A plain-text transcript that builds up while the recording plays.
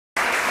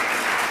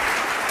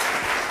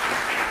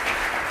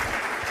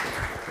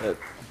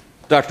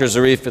Dr.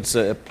 Zarif, it's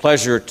a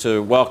pleasure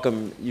to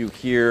welcome you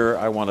here.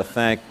 I want to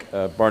thank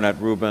Barnett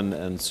Rubin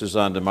and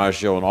Suzanne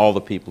DiMaggio and all the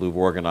people who've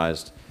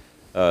organized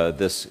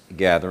this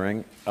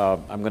gathering.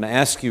 I'm going to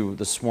ask you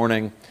this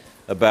morning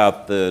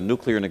about the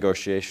nuclear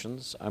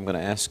negotiations. I'm going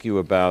to ask you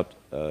about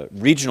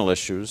regional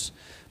issues,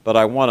 but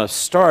I want to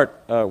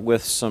start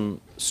with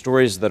some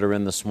stories that are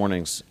in this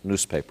morning's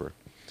newspaper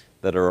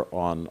that are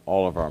on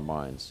all of our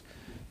minds.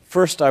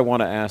 First, I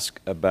want to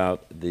ask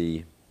about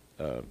the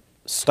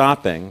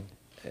stopping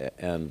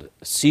and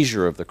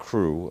seizure of the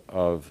crew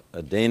of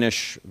a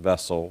Danish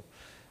vessel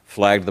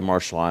flagged the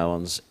Marshall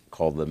Islands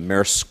called the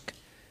Maersk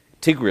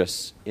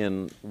Tigris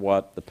in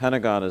what the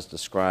Pentagon has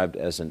described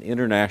as an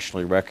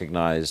internationally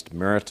recognized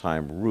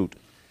maritime route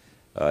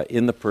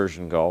in the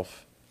Persian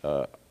Gulf,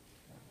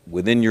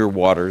 within your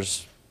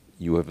waters,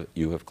 you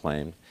have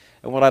claimed.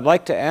 And what I'd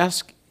like to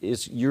ask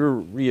is your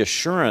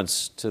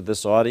reassurance to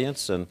this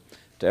audience and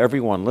to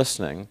everyone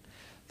listening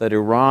that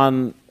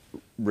Iran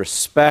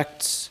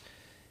respects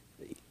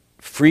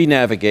free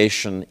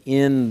navigation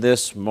in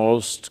this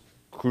most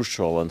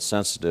crucial and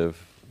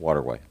sensitive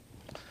waterway.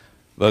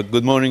 Well,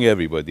 good morning,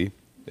 everybody.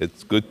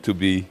 It's good to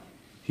be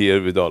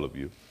here with all of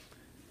you.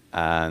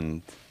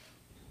 And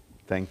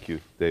thank you,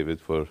 David,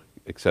 for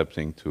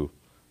accepting to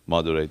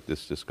moderate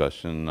this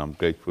discussion. I'm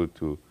grateful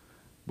to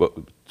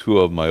two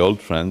of my old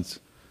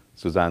friends,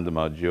 Suzanne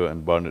DiMaggio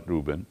and Barnett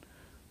Rubin,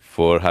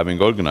 for having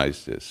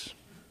organized this.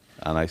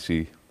 And I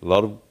see a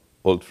lot of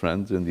old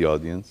friends in the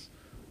audience.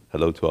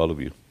 Hello to all of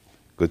you.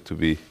 Good to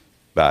be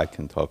back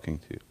and talking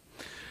to you.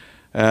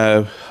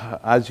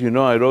 As you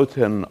know, I wrote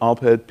an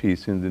op-ed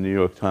piece in the New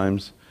York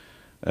Times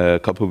a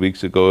couple of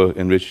weeks ago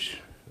in which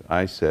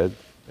I said,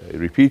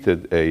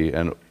 repeated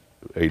a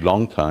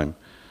long-time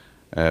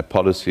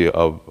policy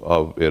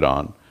of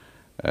Iran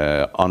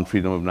on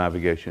freedom of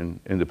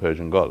navigation in the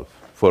Persian Gulf.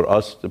 For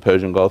us, the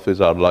Persian Gulf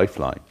is our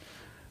lifeline,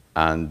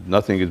 and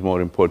nothing is more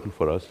important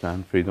for us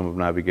than freedom of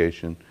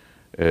navigation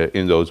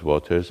in those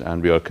waters,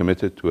 and we are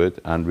committed to it,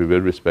 and we will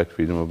respect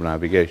freedom of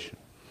navigation.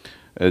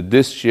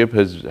 This ship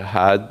has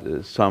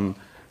had some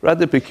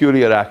rather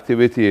peculiar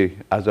activity,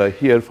 as I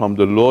hear from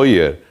the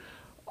lawyer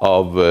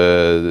of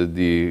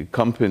the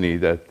company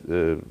that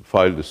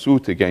filed the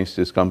suit against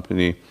this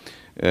company,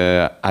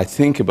 I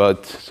think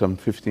about some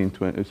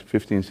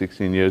 15,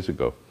 16 years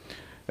ago,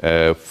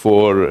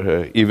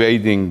 for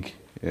evading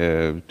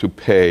to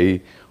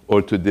pay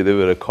or to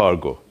deliver a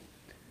cargo.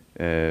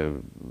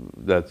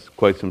 That's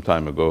quite some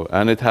time ago.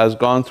 And it has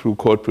gone through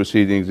court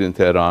proceedings in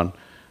Tehran,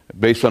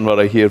 based on what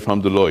I hear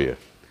from the lawyer,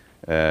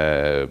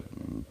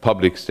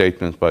 public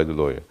statements by the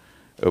lawyer,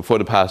 for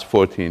the past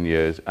 14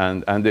 years.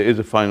 And there is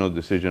a final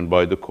decision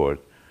by the court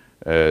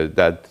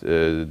that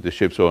the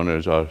ship's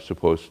owners are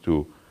supposed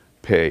to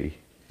pay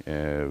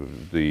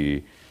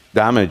the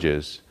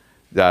damages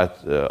that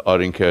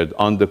are incurred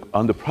on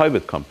the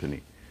private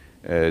company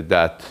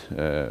that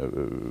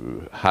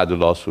had a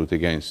lawsuit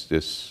against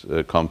this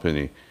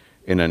company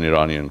in an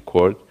Iranian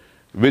court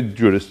with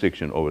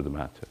jurisdiction over the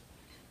matter.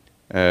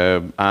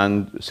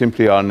 And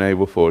simply our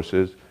naval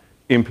forces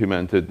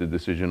implemented the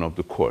decision of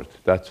the court.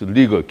 That's a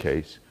legal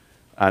case,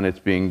 and it's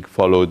being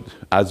followed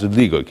as a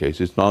legal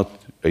case. It's not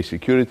a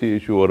security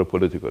issue or a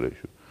political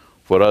issue.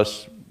 For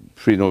us,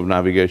 freedom of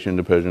navigation in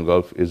the Persian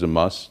Gulf is a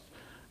must,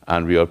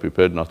 and we are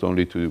prepared not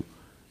only to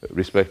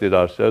respect it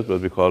ourselves,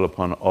 but we call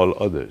upon all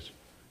others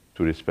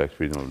to respect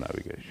freedom of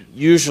navigation.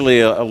 Usually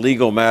a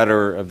legal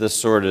matter of this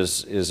sort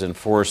is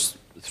enforced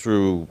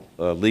through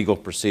legal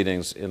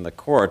proceedings in the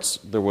courts.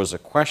 There was a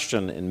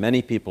question in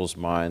many people's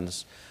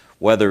minds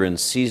whether in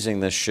seizing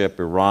this ship,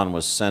 Iran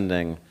was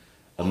sending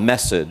a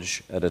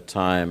message at a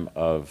time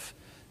of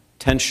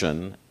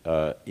tension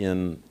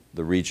in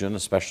the region,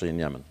 especially in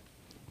Yemen.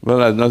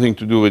 Well, it has nothing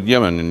to do with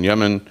Yemen. In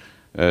Yemen,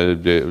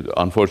 the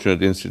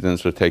unfortunate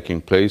incidents are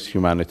taking place.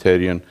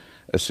 Humanitarian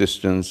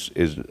assistance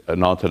is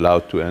not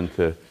allowed to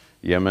enter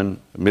Yemen.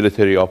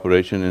 Military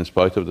operation, in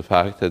spite of the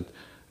fact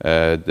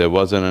that there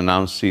was an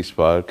announced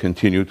ceasefire,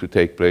 continued to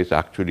take place,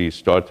 actually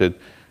started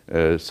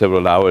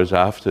several hours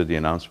after the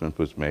announcement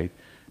was made.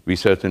 We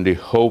certainly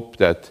hope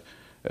that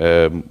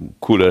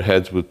cooler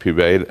heads would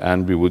prevail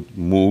and we would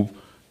move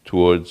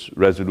towards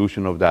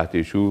resolution of that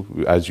issue.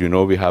 As you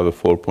know, we have a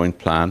 4-point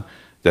plan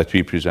that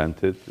we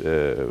presented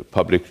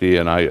publicly,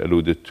 and I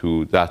alluded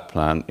to that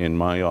plan in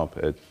my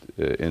op-ed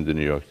in the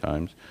New York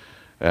Times.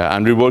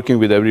 And we're working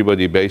with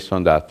everybody based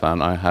on that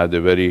plan. I had a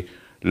very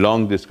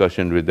long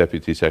discussion with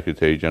Deputy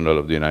Secretary General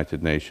of the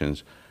United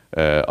Nations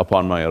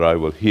upon my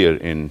arrival here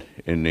in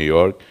New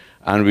York,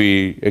 and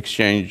we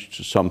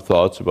exchanged some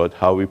thoughts about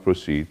how we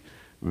proceed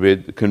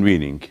with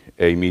convening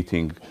a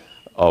meeting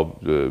of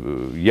the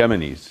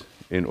Yemenis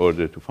in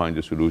order to find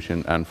a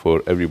solution and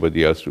for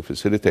everybody else to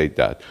facilitate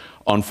that.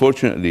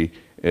 Unfortunately,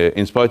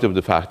 in spite of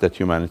the fact that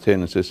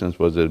humanitarian assistance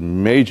was a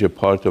major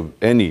part of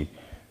any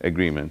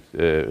agreement,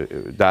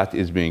 that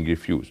is being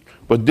refused.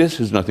 But this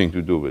has nothing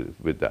to do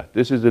with that.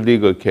 This is a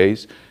legal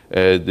case.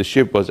 The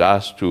ship was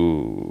asked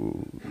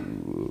to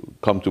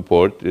come to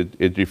port.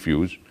 It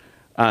refused.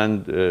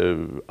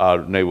 and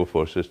our naval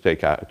forces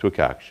took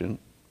action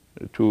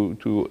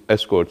to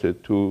escort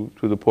it to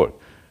the port.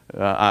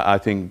 I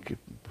think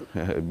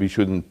we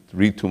shouldn't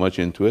read too much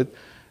into it.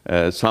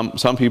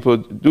 Some people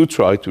do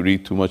try to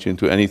read too much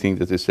into anything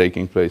that is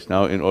taking place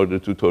now in order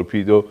to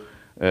torpedo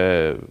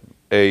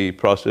a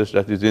process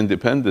that is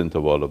independent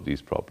of all of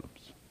these problems.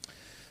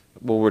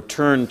 We'll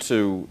return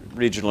to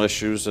regional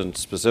issues and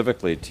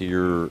specifically to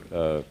your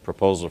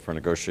proposal for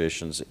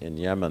negotiations in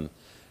Yemen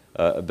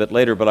a bit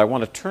later, but I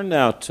want to turn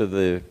now to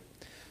the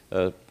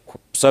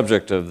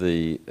subject of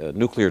the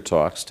nuclear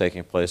talks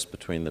taking place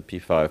between the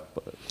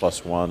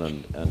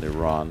P5+1 and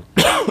Iran.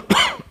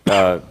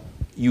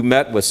 You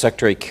met with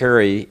Secretary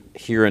Kerry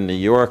here in New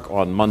York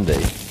on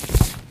Monday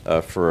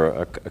for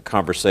a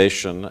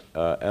conversation,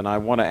 and I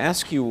want to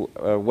ask you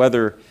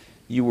whether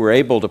you were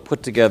able to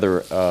put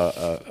together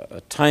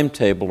a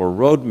timetable or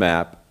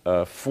roadmap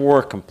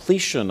for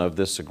completion of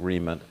this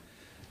agreement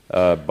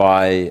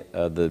by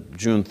the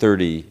June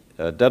 30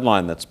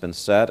 deadline that's been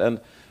set. And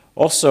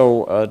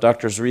also,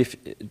 Dr. Zarif,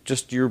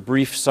 just your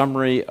brief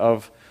summary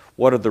of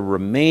what are the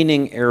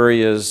remaining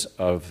areas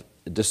of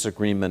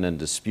disagreement and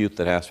dispute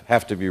that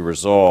have to be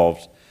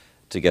resolved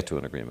to get to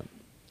an agreement.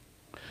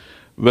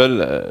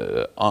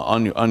 Well,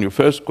 on your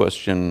first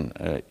question,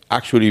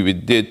 actually we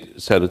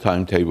did set a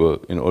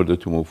timetable in order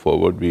to move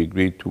forward. We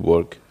agreed to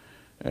work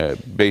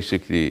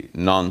basically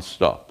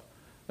non-stop,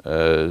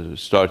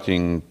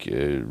 starting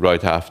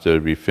right after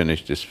we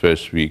finished this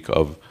first week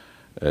of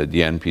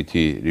the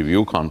NPT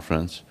review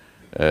conference.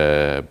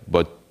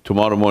 But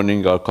tomorrow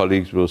morning our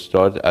colleagues will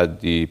start at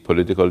the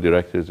political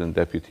directors and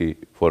deputy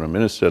foreign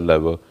minister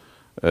level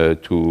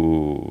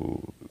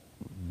to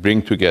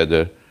bring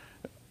together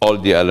all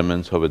the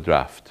elements of a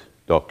draft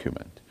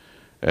document.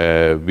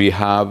 We've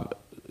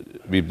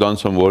done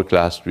some work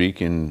last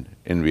week in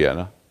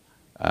Vienna,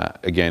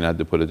 again at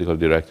the political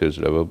directors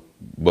level,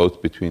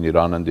 both between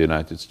Iran and the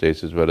United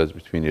States as well as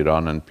between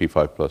Iran and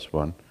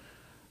P5+1.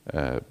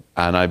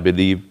 And I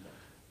believe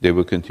they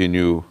will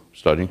continue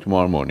starting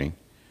tomorrow morning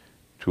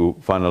to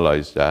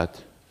finalize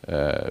that.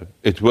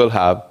 It will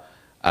have,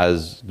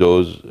 as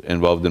those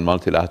involved in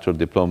multilateral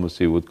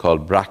diplomacy would call,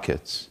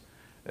 brackets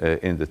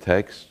in the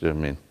text. I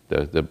mean,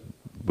 there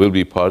will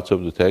be parts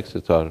of the text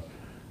that are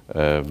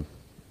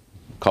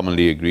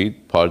commonly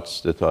agreed,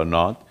 parts that are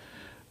not.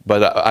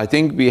 But I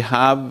think we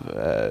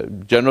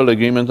have general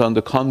agreement on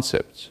the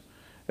concepts,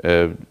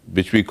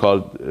 which we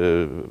call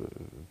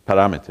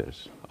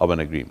parameters of an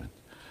agreement.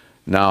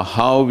 Now,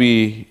 how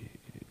we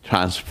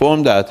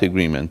transform that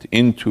agreement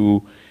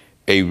into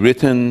a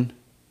written,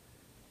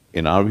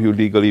 in our view,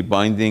 legally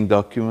binding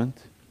document,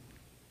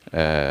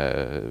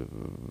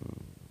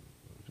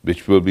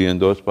 which will be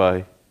endorsed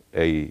by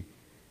a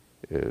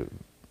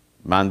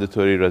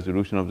mandatory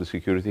resolution of the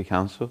Security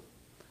Council.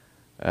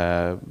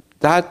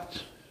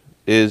 That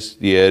is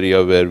the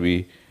area where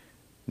we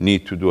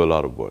need to do a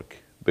lot of work,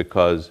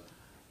 because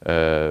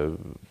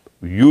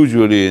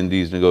usually in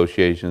these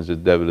negotiations the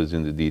devil is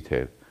in the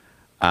detail.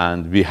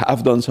 And we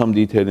have done some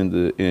detail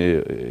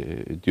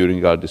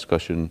during our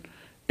discussion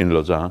in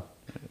Lausanne,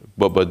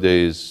 but there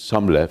is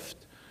some left.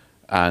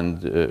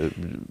 And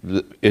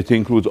it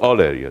includes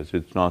all areas.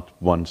 It's not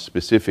one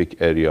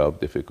specific area of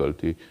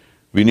difficulty.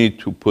 We need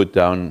to put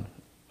down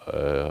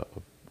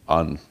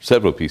on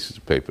several pieces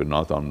of paper,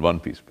 not on one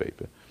piece of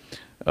paper,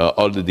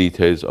 all the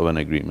details of an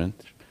agreement.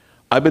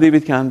 I believe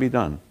it can be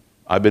done.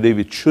 I believe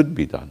it should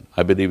be done.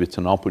 I believe it's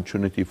an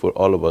opportunity for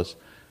all of us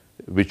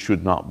which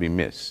should not be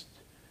missed.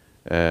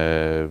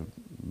 And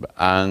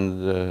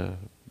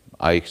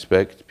I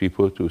expect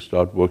people to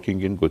start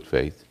working in good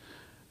faith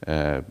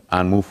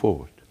and move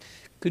forward.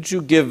 Could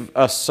you give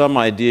us some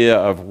idea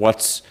of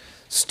what's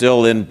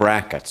still in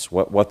brackets,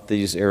 what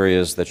these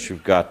areas that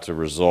you've got to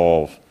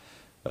resolve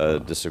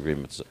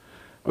disagreements?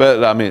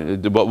 Well, I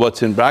mean,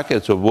 what's in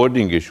brackets are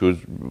wording issues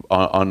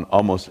on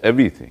almost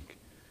everything.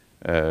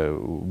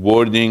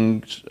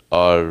 Wordings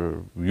are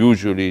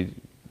usually,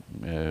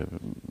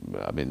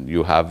 I mean,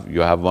 you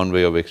have one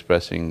way of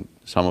expressing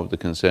some of the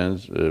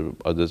concerns,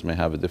 others may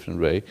have a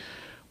different way.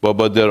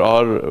 But there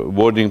are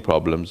wording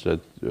problems that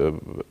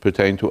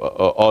pertain to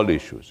all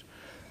issues.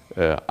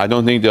 I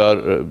don't think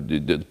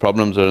the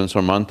problems are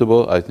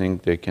insurmountable. I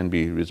think they can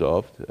be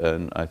resolved,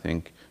 and I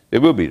think they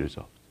will be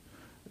resolved.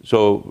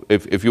 So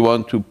if you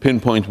want to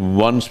pinpoint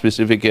one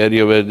specific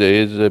area where there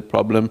is a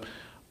problem,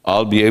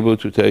 I'll be able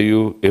to tell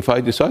you, if I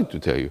decide to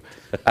tell you.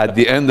 At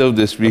the end of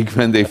this week,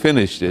 when they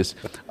finish this,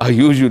 I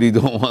usually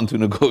don't want to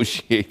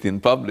negotiate in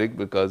public,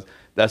 because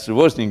that's the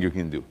worst thing you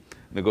can do,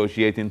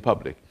 negotiate in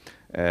public.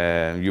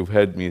 You've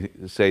heard me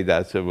say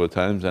that several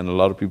times, and a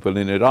lot of people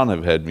in Iran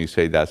have heard me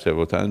say that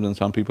several times, and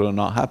some people are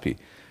not happy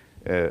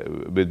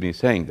with me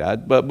saying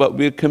that. But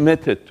we're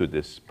committed to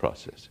this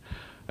process.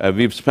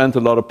 We've spent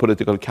a lot of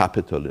political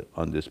capital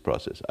on this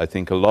process. I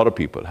think a lot of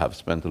people have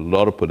spent a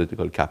lot of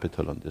political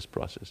capital on this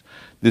process.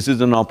 This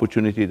is an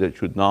opportunity that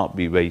should not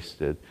be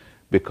wasted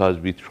because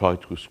we try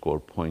to score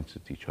points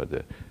at each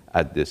other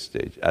at this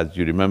stage. As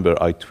you remember,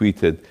 I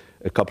tweeted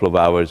a couple of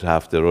hours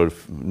after, or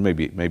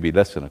maybe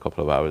less than a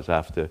couple of hours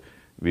after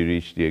we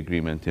reached the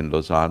agreement in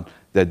Lausanne,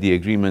 that the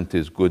agreement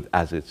is good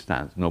as it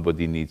stands.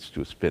 Nobody needs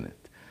to spin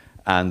it.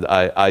 And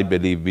I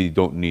believe we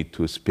don't need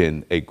to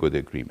spin a good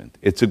agreement.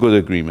 It's a good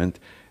agreement.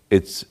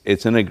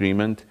 It's an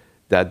agreement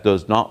that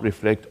does not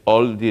reflect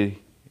all the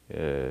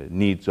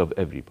needs of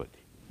everybody.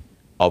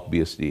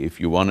 Obviously, if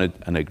you wanted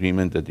an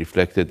agreement that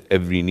reflected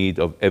every need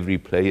of every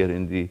player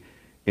in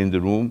the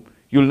room,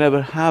 you'll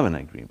never have an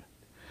agreement.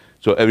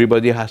 So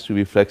everybody has to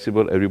be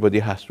flexible, everybody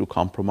has to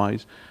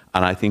compromise,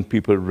 and I think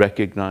people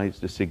recognize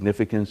the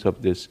significance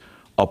of this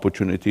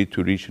opportunity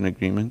to reach an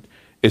agreement.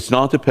 It's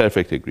not a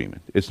perfect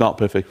agreement. It's not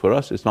perfect for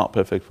us, it's not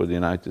perfect for the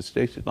United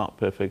States, it's not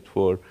perfect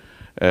for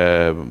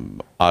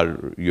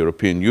our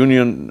European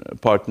Union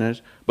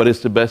partners, but it's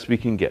the best we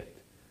can get.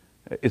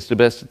 It's the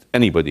best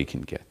anybody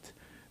can get.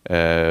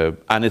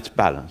 And it's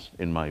balanced,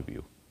 in my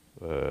view,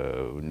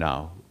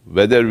 now.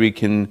 Whether we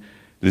can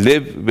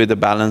live with a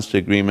balanced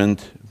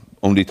agreement,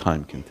 only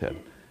time can tell.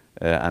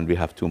 And we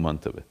have 2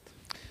 months of it.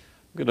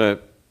 I'm going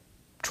to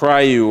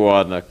try you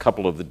on a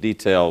couple of the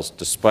details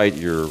despite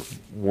your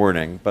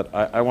warning, but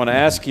I want to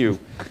ask you...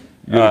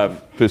 You're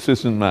a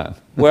persistent man.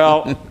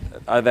 Well,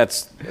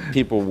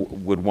 people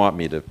would want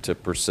me to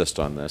persist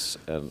on this,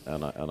 and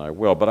I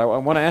will. But I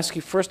want to ask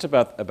you first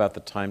about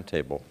the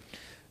timetable.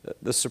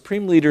 The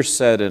Supreme Leader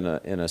said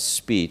in a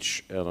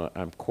speech, and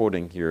I'm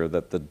quoting here,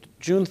 that the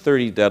June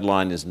 30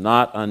 deadline is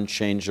not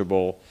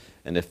unchangeable,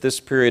 and if this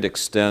period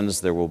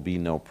extends, there will be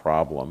no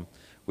problem,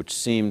 which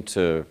seemed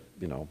to,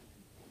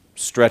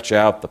 stretch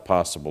out the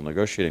possible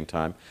negotiating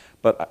time.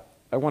 But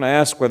I want to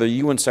ask whether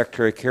you and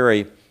Secretary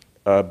Kerry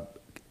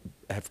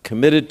have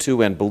committed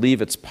to and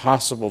believe it's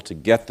possible to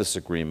get this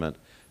agreement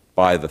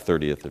by the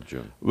 30th of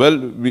June. Well,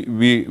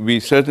 we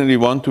certainly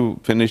want to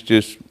finish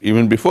this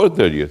even before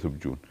 30th of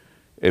June,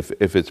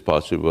 if it's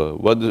possible.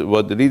 What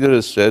the leader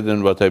has said,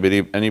 and what I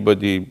believe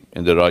anybody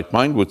in the right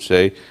mind would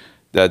say,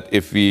 that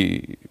if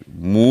we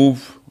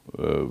move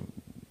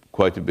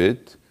quite a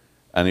bit,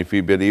 and if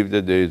we believe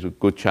that there is a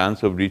good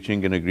chance of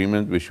reaching an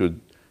agreement, we should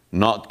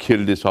not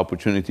kill this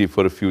opportunity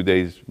for a few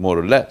days, more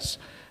or less.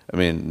 I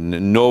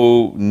mean,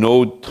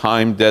 no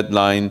time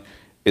deadline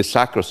is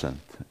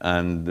sacrosanct,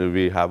 and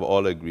we have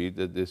all agreed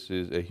that this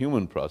is a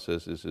human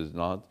process. This is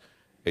not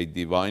a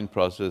divine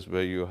process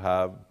where you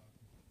have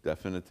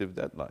definitive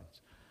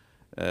deadlines.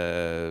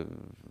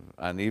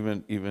 And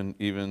even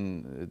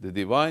the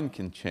divine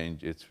can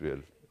change its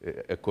will,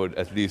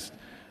 at least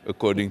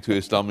according to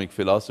Islamic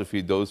philosophy.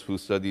 Those who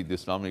studied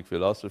Islamic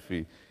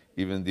philosophy,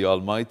 even the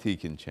Almighty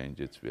can change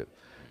its will.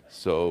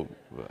 So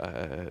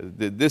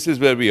this is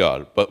where we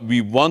are. But we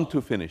want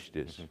to finish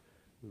this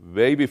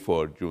way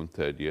before June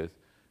 30th.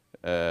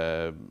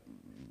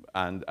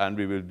 And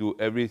we will do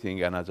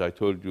everything, and as I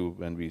told you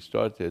when we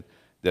started,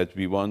 that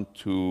we want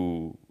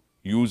to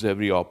use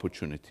every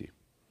opportunity,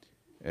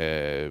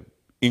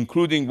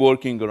 including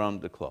working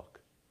around the clock,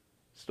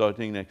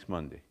 starting next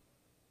Monday.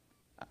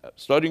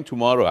 Starting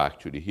tomorrow,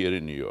 actually, here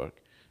in New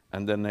York,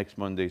 and then next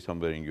Monday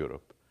somewhere in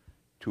Europe,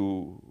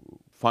 to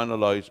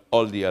finalize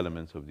all the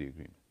elements of the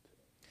agreement.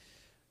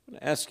 I'm going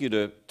to ask you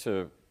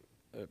to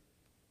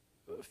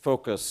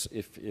focus,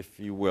 if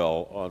you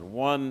will, on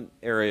one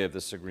area of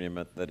this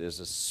agreement that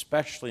is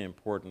especially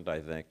important, I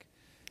think,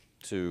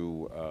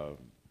 to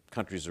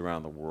countries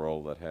around the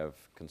world that have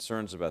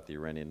concerns about the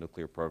Iranian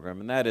nuclear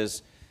program, and that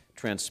is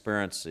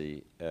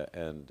transparency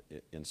and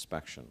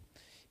inspection.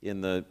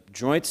 In the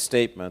joint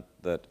statement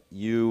that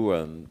you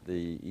and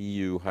the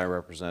EU High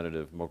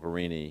Representative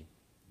Mogherini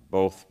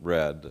both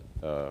read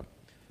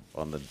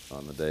on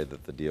the day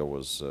that the deal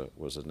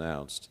was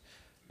announced,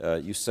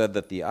 you said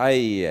that the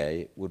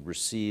IAEA would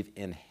receive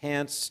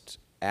enhanced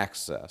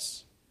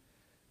access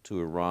to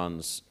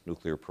Iran's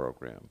nuclear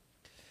program.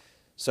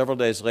 Several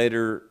days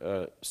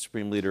later,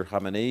 Supreme Leader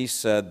Khamenei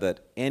said that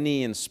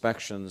any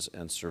inspections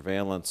and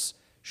surveillance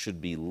should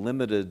be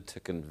limited to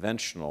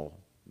conventional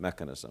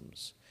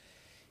mechanisms.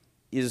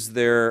 Is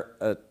there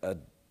a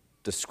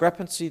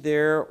discrepancy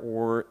there,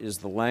 or is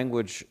the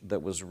language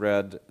that was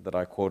read that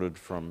I quoted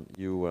from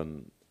you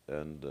and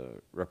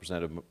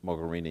Representative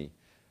Mogherini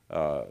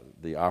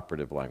the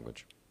operative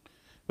language?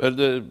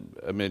 Well,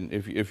 I mean,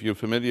 if you're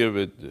familiar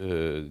with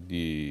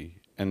the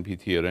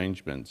NPT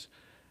arrangements,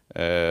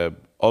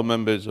 all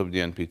members of the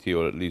NPT,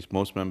 or at least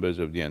most members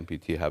of the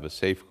NPT, have a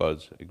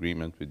safeguards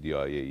agreement with the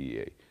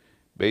IAEA,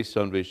 based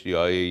on which the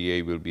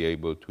IAEA will be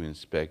able to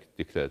inspect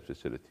declared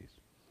facilities.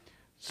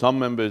 Some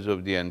members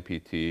of the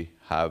NPT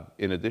have,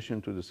 in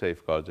addition to the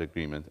safeguards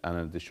agreement, an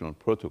additional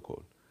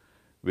protocol,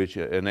 which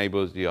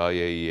enables the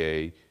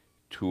IAEA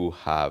to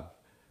have,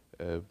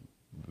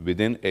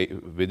 within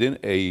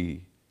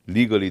a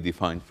legally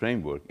defined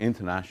framework,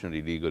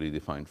 internationally legally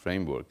defined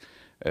framework,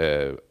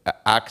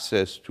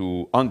 access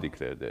to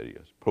undeclared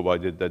areas,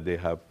 provided that they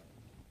have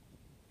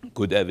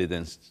good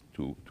evidence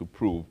to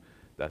prove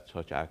that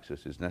such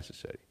access is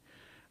necessary.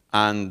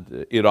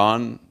 And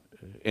Iran,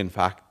 in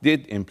fact,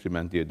 did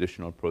implement the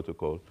additional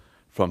protocol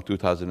from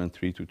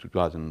 2003 to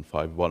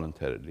 2005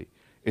 voluntarily.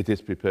 It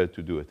is prepared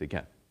to do it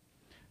again.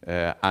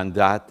 And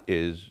that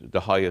is the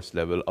highest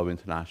level of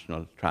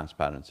international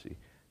transparency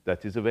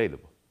that is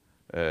available.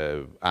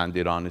 And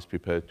Iran is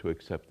prepared to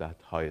accept that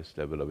highest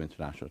level of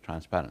international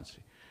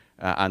transparency.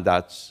 And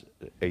that's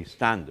a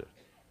standard.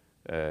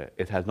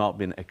 It has not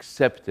been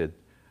accepted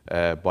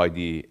by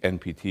the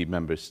NPT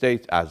member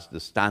states as the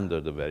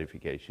standard of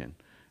verification.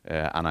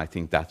 And I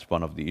think that's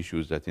one of the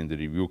issues that in the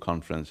review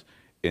conference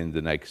in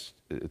the next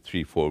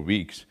 3-4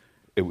 weeks,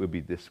 it will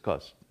be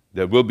discussed.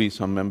 There will be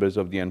some members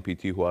of the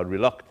NPT who are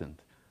reluctant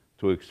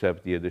to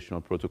accept the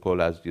additional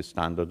protocol as the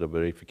standard of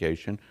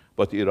verification,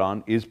 but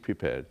Iran is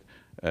prepared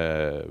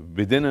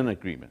within an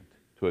agreement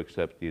to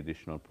accept the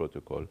additional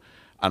protocol.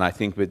 And I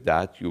think with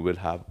that, you will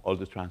have all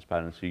the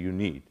transparency you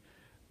need,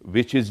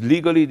 which is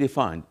legally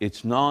defined.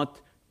 It's not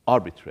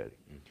arbitrary.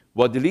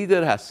 What the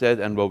leader has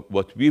said and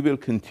what we will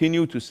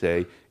continue to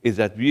say is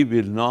that we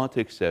will not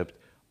accept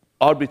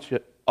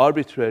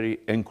arbitrary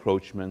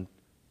encroachment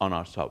on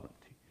our sovereignty.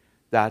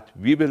 That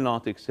we will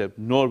not accept,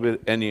 nor will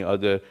any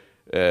other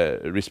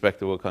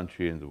respectable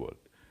country in the world.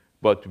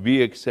 But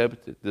we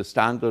accept the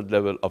standard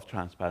level of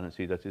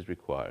transparency that is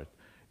required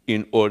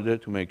in order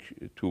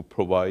to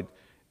provide,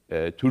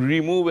 to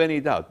remove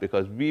any doubt,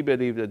 because we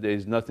believe that there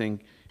is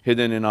nothing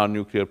hidden in our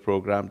nuclear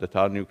program, that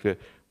our nuclear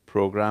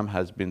program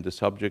has been the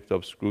subject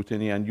of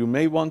scrutiny. And you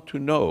may want to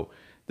know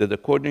that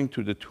according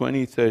to the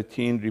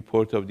 2013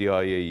 report of the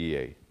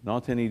IAEA,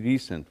 not any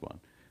recent one,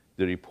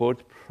 the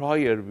report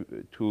prior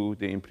to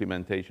the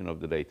implementation of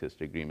the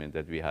latest agreement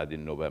that we had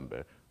in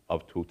November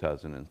of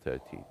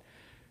 2013.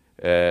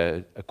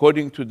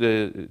 According to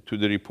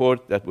the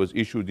report that was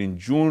issued in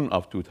June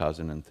of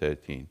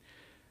 2013,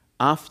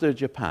 after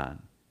Japan,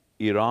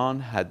 Iran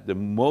had the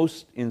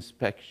most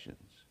inspections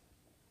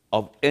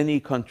of any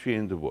country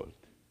in the world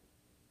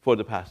for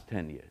the past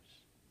 10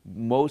 years.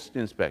 Most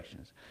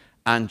inspections.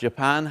 And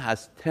Japan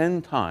has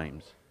 10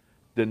 times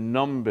the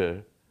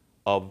number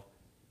of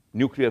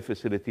nuclear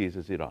facilities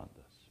as Iran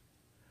does.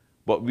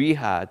 But we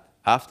had,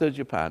 after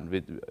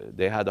Japan,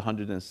 they had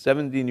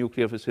 170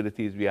 nuclear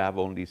facilities, we have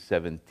only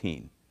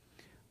 17.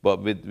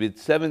 But with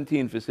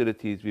 17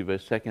 facilities, we were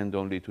second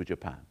only to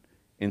Japan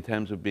in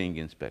terms of being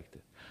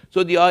inspected.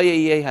 So the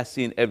IAEA has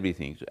seen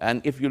everything.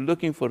 And if you're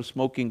looking for a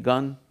smoking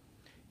gun,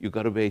 you've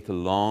got to wait a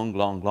long,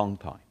 long, long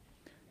time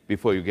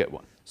before you get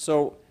one.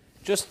 So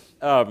just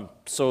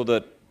so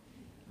that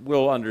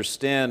we'll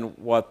understand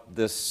what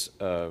this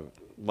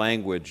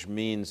language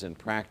means in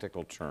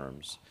practical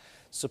terms,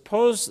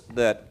 suppose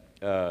that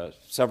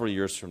several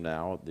years from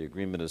now, the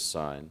agreement is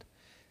signed,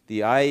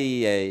 the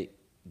IAEA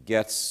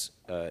gets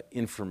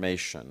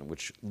information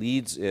which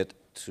leads it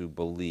to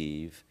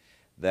believe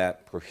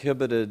that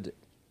prohibited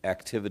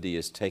activity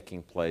is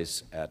taking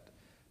place at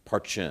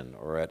Parchin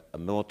or at a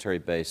military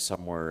base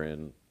somewhere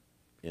in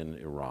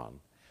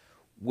Iran.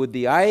 Would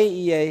the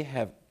IAEA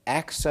have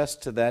access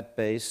to that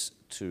base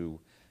to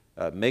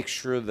make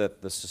sure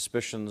that the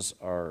suspicions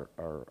are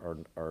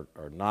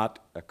not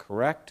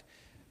correct?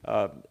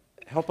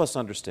 Help us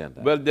understand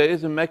that. Well, there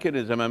is a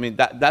mechanism. I mean,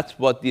 that's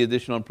what the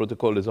additional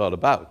protocol is all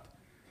about,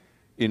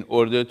 in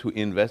order to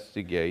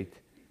investigate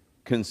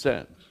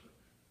concerns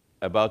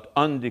about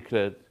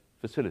undeclared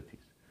facilities.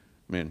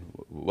 I mean,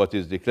 what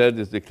is declared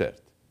is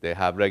declared. They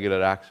have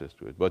regular access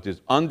to it. What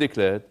is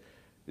undeclared,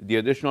 the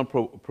additional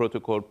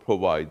protocol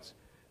provides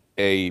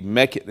a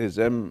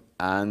mechanism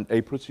and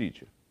a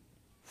procedure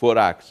for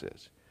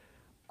access.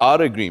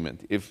 Our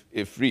agreement,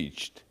 if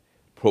reached,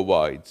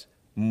 provides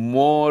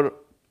more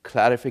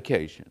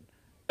clarification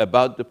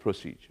about the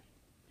procedure,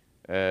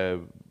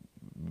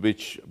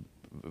 which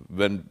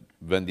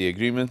when the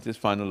agreement is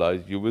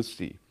finalized, you will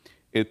see.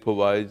 It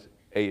provides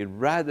a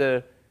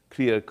rather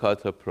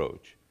clear-cut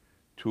approach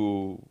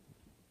to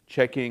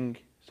checking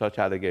such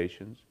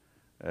allegations,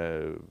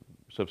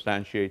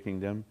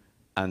 substantiating them,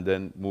 and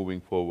then moving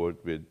forward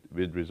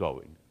with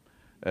resolving.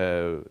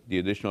 The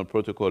additional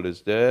protocol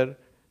is there,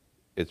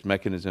 its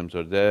mechanisms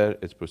are there,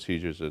 its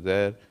procedures are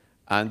there,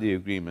 and the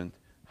agreement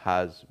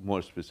has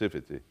more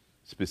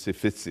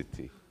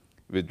specificity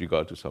with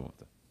regard to some of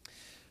them.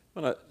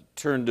 I'm going to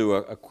turn to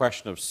a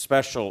question of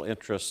special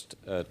interest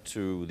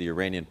to the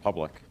Iranian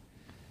public,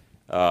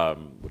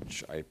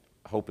 which I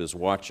hope is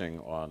watching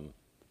on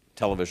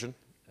television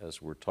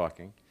as we're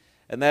talking,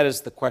 and that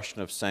is the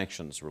question of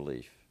sanctions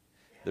relief.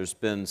 There's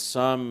been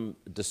some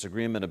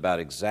disagreement about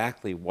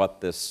exactly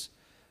what this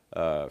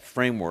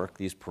framework,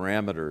 these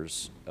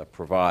parameters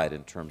provide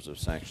in terms of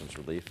sanctions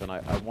relief, and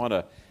I want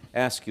to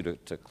ask you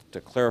to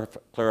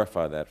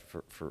clarify that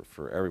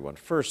for everyone.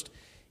 First,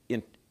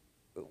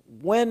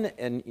 when,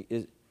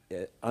 and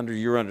under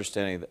your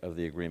understanding of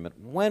the agreement,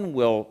 when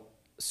will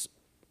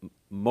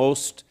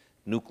most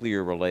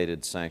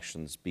nuclear-related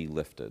sanctions be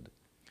lifted?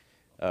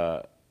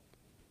 Maybe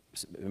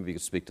you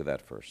could speak to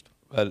that first.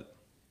 Well,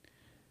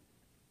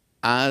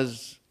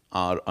 as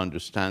our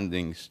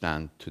understanding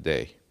stands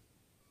today,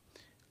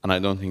 and I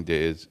don't think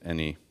there is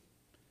any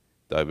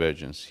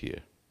divergence here,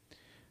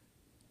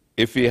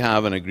 if we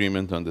have an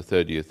agreement on the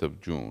 30th of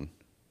June,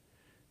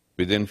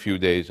 within a few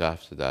days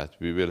after that,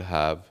 we will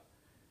have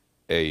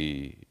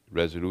a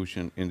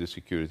resolution in the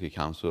Security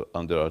Council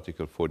under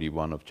Article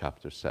 41 of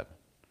Chapter 7.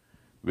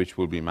 which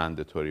will be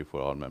mandatory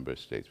for all member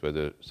states,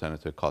 whether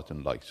Senator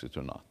Cotton likes it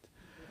or not.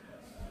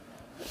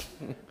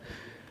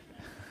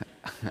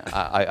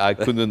 I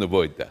couldn't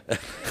avoid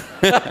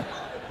that.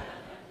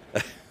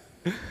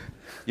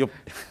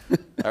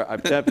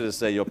 I'm tempted to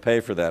say you'll pay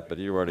for that, but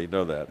you already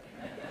know that.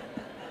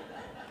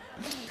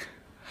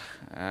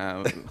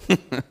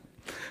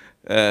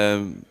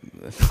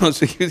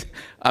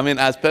 I mean,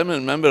 as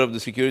permanent member of the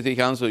Security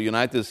Council, the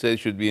United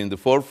States should be in the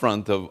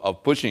forefront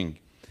of pushing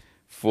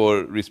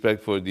for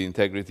respect for the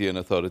integrity and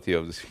authority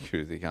of the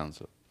Security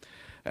Council.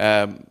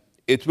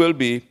 It will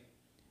be,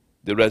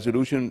 the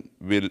resolution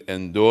will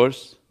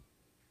endorse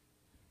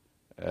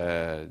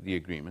the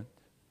agreement,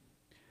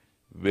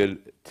 will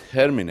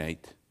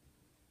terminate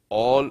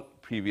all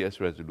previous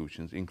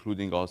resolutions,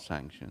 including all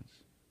sanctions,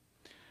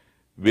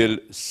 will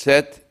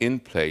set in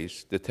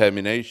place the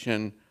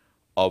termination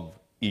of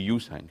EU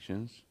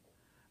sanctions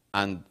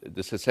and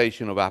the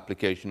cessation of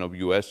application of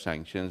US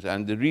sanctions.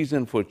 And the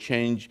reason for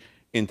change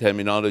in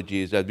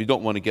terminology is that we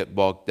don't want to get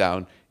bogged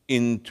down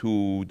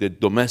into the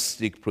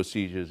domestic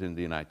procedures in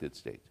the United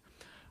States.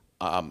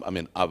 I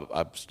mean,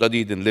 I've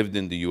studied and lived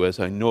in the US.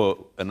 I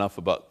know enough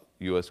about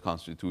US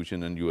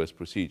Constitution and US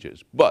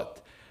procedures.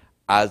 But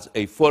as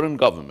a foreign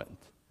government,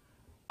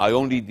 I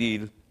only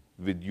deal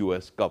with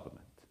US government.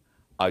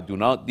 I do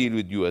not deal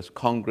with US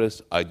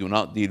Congress. I do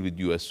not deal with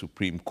US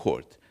Supreme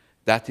Court.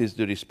 That is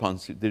the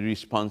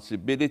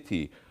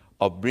responsibility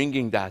of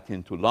bringing that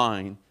into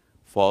line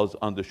falls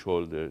on the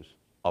shoulders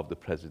of the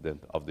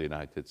President of the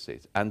United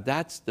States. And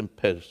that's the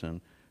person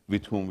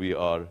with whom we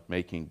are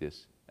making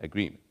this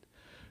agreement.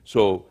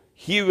 So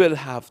he will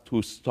have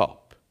to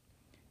stop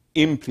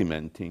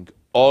implementing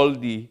all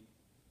the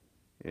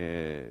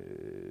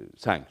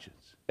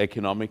sanctions,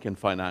 economic and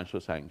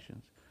financial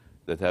sanctions,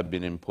 that have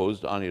been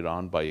imposed on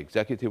Iran by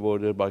executive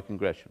order, by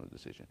congressional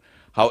decision.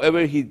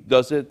 However he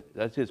does it,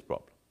 that's his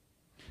problem.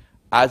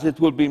 As it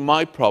will be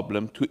my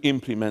problem to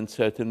implement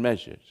certain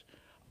measures.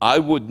 I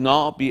would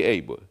not be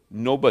able,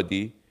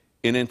 nobody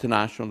in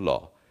international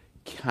law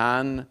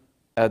can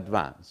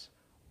advance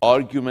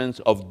arguments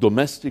of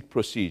domestic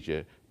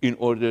procedure in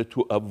order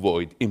to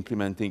avoid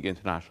implementing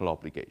international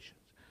obligations.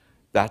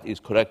 That is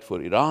correct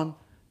for Iran,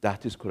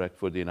 that is correct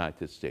for the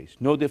United States.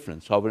 No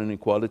difference. Sovereign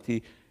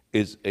equality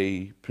is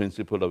a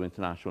principle of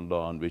international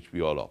law on which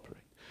we all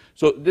operate.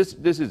 So this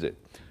is it.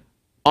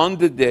 On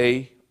the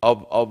day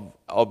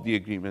of the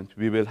agreement,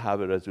 we will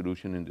have a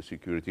resolution in the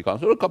Security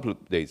Council, or a couple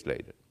of days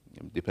later,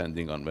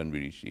 depending on when we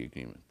reach the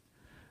agreement.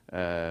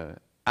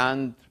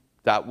 And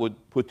that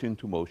would put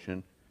into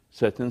motion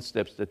certain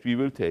steps that we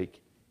will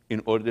take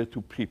in order to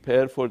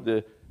prepare for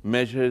the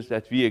measures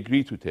that we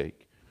agree to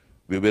take.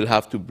 We will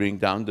have to bring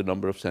down the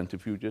number of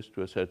centrifuges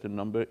to a certain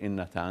number in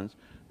Natanz,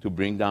 to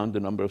bring down the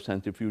number of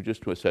centrifuges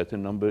to a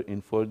certain number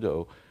in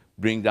Fordow,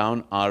 bring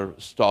down our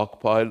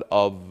stockpile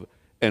of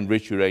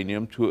enriched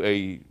uranium to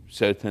a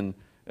certain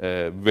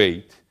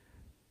weight,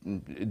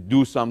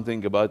 do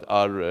something about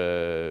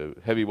our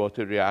heavy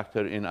water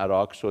reactor in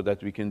Iraq so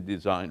that we can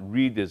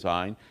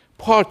redesign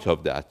part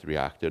of that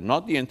reactor,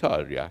 not the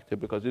entire reactor,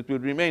 because it will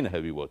remain a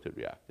heavy water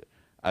reactor,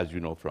 as you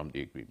know from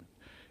the agreement.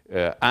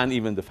 And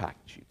even the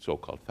fact sheet,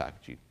 so-called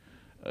fact sheet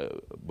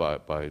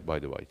by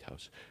the White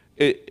House.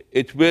 But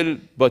it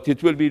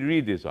will be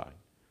redesigned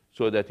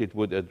so that it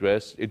would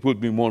address, it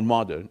would be more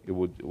modern,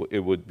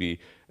 it would be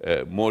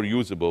more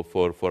usable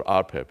for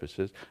our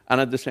purposes, and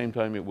at the same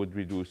time it would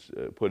reduce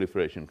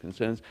proliferation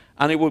concerns,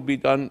 and it would be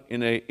done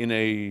in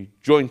a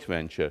joint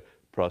venture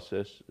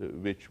process,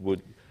 which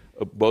would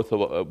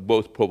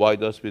both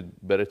provide us with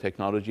better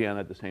technology and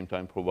at the same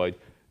time provide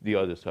the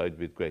other side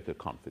with greater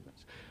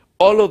confidence.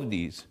 All of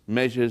these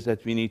measures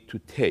that we need to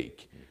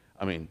take,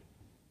 I mean,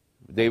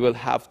 they will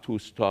have to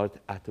start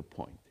at a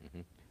point.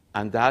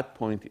 And that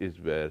point is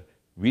where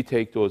we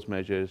take those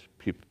measures,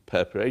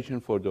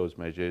 preparation for those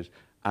measures,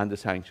 and the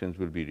sanctions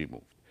will be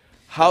removed.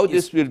 How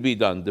this will be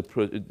done,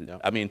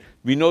 I mean,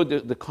 we know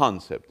the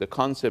concept. The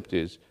concept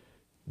is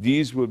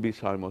these will be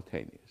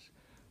simultaneous.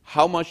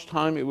 How much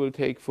time it will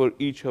take for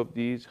each of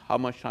these, how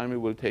much time it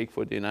will take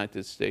for the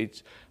United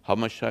States, how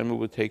much time it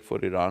will take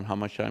for Iran, how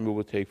much time it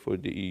will take for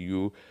the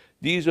EU,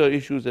 these are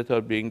issues that are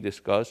being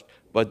discussed,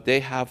 but they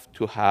have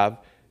to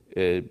have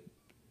a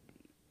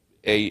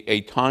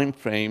time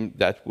frame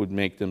that would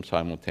make them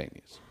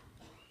simultaneous.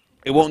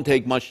 It won't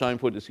take much time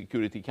for the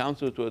Security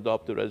Council to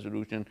adopt a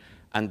resolution,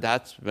 and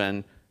that's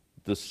when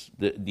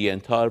the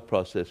entire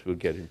process will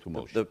get into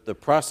motion. The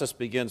process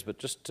begins, but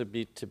just to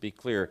be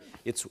clear,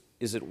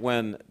 is it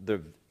when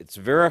it's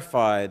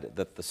verified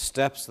that the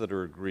steps that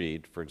are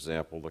agreed, for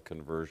example, the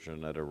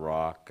conversion at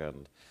Iraq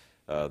and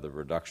the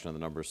reduction in the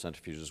number of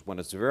centrifuges, when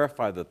it's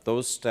verified that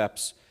those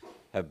steps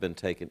have been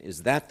taken,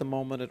 is that the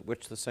moment at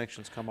which the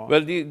sanctions come off?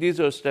 Well, these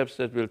are steps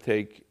that will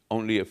take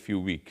only a few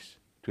weeks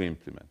to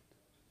implement.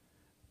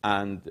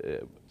 And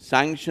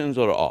sanctions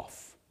are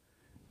off.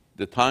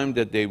 The time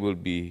that they will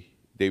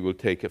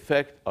take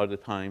effect are the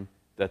time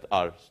that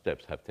our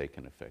steps have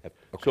taken effect.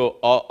 Okay. So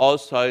all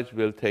sides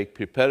will take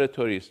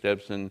preparatory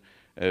steps, and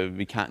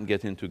We can't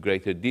get into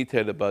greater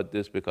detail about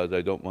this because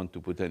I don't want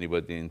to put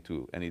anybody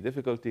into any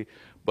difficulty.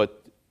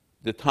 But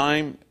the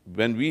time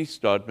when we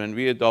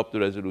adopt the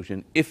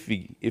resolution, if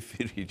we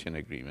reach an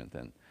agreement,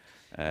 then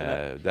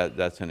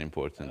that's an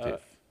important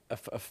if.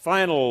 A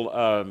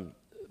final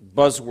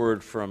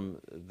buzzword from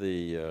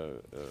the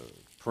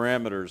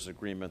parameters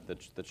agreement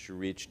that you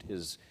reached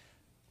is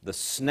the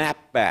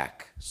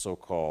snapback,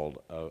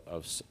 so-called,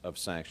 of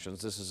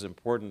sanctions. This is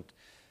important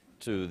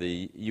to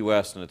the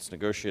U.S. and its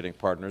negotiating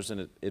partners,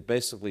 and it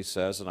basically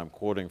says, and I'm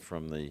quoting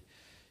from the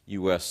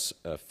U.S.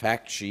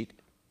 Fact sheet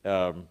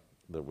that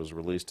was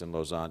released in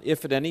Lausanne,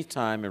 if at any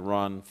time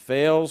Iran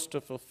fails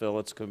to fulfill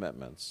its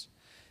commitments,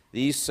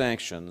 these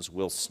sanctions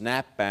will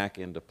snap back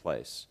into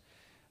place.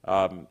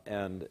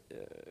 And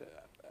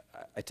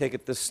I take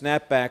it this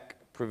snapback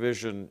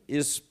provision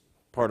is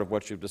part of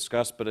what you've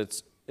discussed, but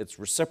it's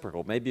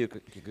reciprocal. Maybe you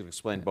could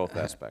explain both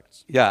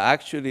aspects. Yeah,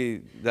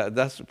 actually,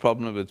 that's the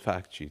problem with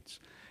fact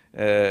sheets.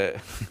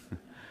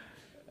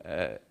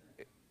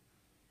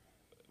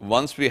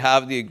 Once we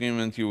have the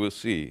agreement, you will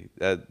see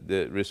that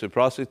the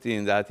reciprocity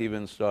in that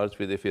even starts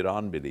with if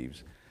Iran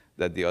believes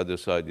that the other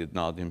side is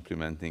not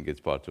implementing its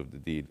part of the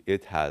deal.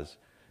 It has,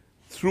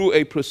 through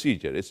a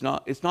procedure. It's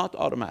not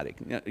automatic.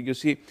 You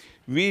see,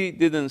 we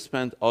didn't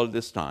spend all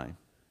this time,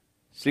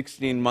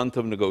 16 months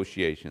of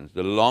negotiations,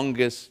 the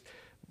longest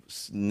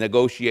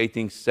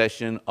negotiating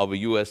session of a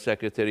U.S.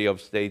 Secretary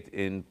of State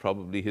in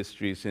probably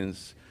history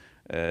since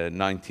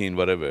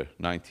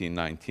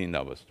 1919,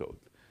 I was told,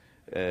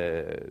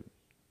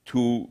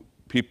 to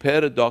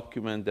prepare a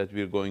document that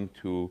we're going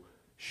to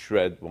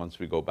shred once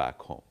we go back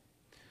home.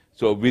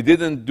 So we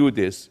didn't do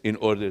this in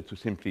order to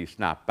simply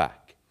snap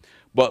back.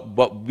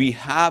 But we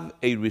have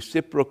a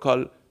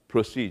reciprocal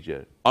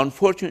procedure,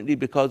 unfortunately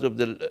because of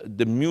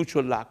the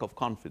mutual lack of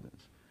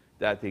confidence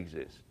that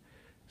exists,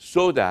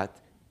 so that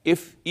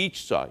if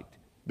each side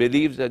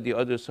believes that the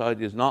other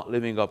side is not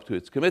living up to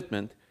its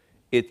commitment,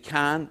 it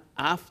can,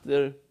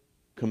 after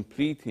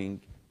completing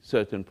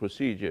certain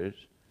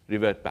procedures,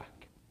 revert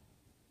back.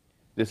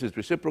 This is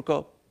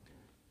reciprocal.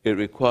 It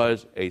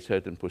requires a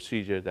certain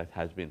procedure that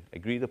has been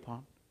agreed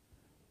upon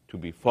to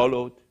be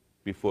followed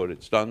before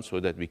it's done so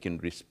that we can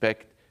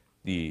respect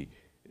the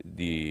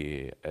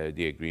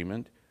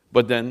agreement.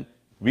 But then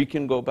we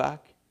can go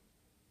back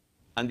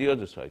and the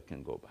other side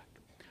can go back.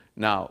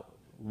 Now,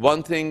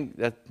 one thing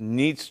that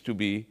needs to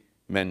be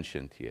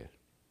mentioned here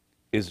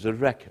is the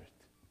record.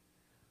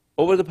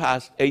 Over the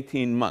past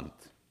 18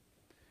 months,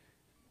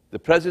 the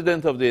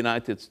President of the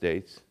United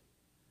States,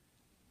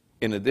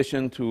 in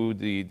addition to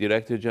the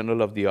Director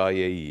General of the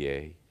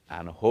IAEA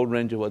and a whole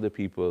range of other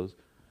people,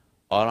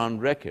 are on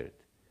record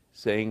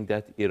saying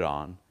that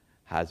Iran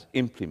has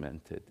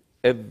implemented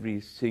every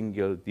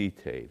single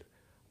detail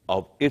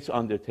of its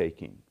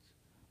undertakings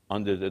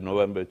under the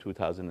November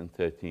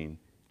 2013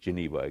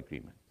 Geneva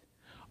Agreement.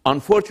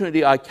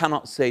 Unfortunately, I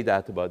cannot say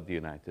that about the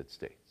United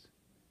States.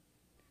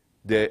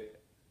 There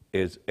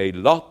is a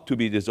lot to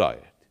be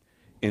desired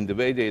in the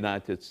way the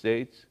United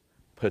States,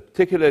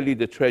 particularly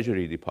the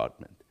Treasury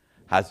Department,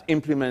 has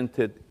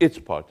implemented its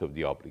part of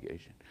the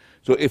obligation.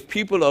 So if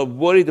people are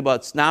worried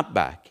about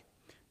snapback,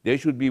 they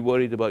should be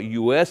worried about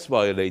US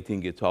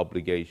violating its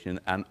obligation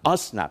and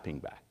us snapping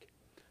back,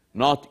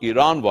 not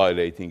Iran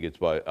violating its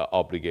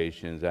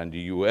obligations and the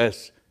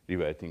US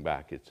reverting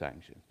back its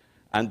sanctions.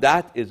 And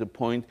that is a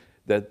point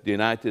that the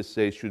United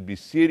States should be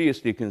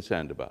seriously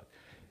concerned about.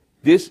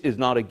 This is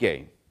not a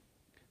game.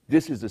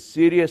 This is a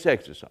serious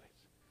exercise.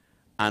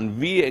 And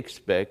we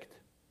expect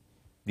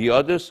the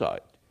other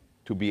side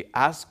to be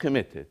as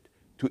committed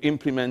to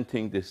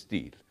implementing this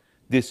deal.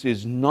 This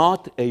is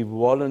not a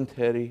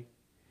voluntary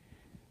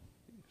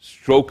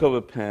stroke of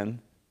a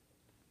pen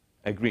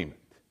agreement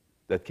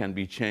that can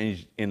be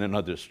changed in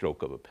another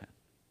stroke of a pen.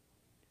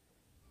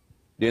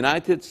 The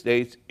United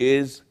States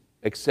is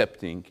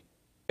accepting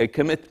a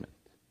commitment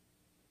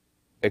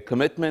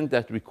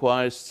that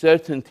requires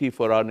certainty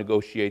for our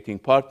negotiating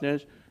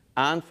partners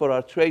and for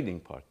our trading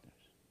partners.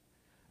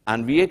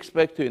 And we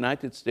expect the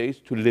United States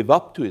to live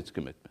up to its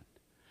commitment.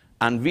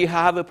 And we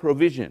have a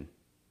provision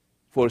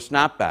for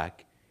snapback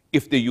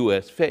if the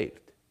US failed.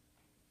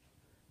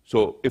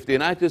 So if the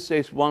United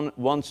States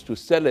wants to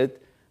sell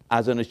it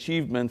as an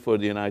achievement for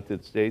the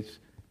United States,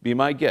 be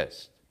my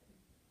guest.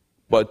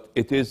 But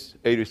it is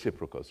a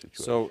reciprocal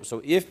situation.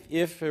 So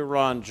if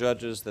Iran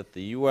judges that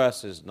the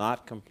U.S. is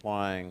not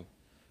complying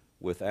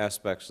with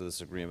aspects of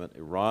this agreement,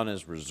 Iran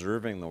is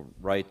reserving the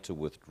right to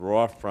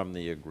withdraw from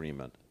the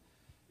agreement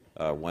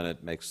when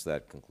it makes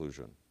that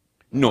conclusion.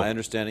 No. Am I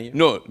understanding you?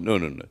 No.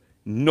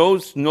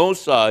 No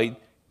side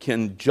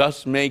can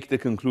just make the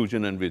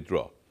conclusion and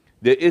withdraw.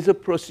 There is a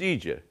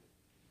procedure.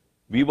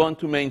 We want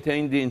to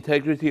maintain the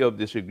integrity of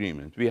this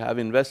agreement. We have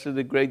invested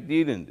a great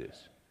deal in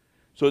this.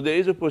 So there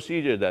is a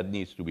procedure that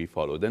needs to be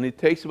followed, and it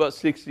takes about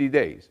 60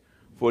 days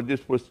for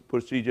this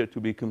procedure to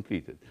be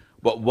completed.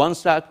 But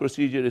once that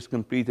procedure is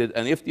completed,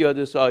 and if the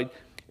other side,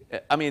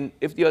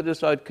 if the other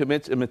side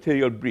commits a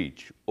material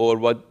breach, or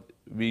what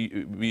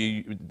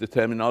the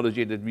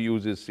terminology that we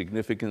use is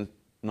significant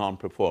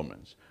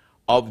non-performance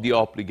of the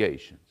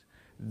obligations.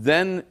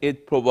 Then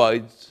it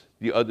provides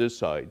the other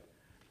side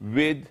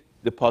with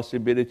the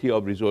possibility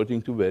of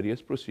resorting to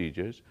various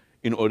procedures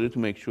in order to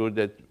make sure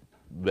that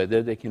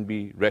whether they can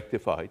be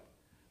rectified,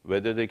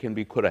 whether they can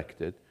be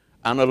corrected.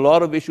 And a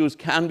lot of issues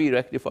can be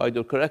rectified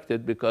or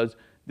corrected because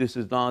this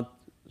is not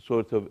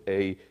sort of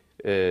a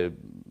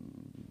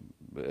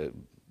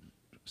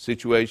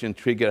situation,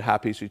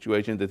 trigger-happy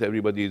situation that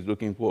everybody is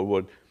looking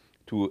forward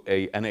to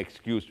an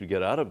excuse to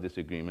get out of this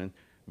agreement.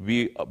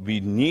 We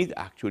need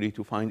actually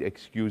to find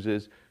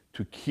excuses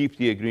to keep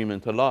the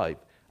agreement alive,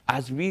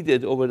 as we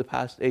did over the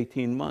past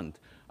 18 months.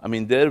 I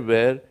mean, there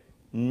were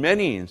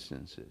many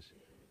instances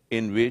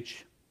in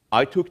which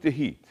I took the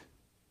heat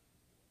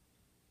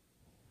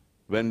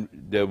when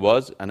there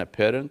was an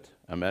apparent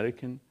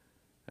American,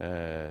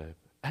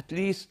 at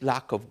least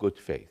lack of good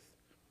faith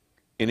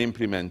in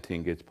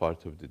implementing it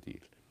part of the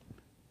deal,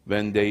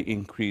 when they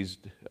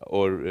increased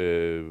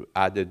or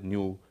added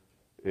new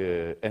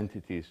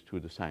entities to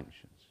the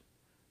sanctions,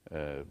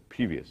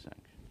 previous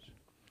sanctions,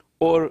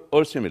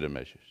 or similar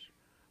measures.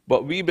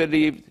 But we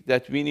believed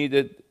that we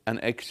needed an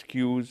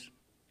excuse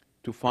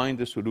to find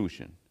a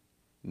solution,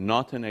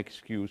 not an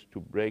excuse to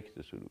break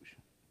the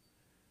solution.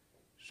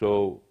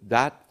 So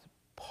that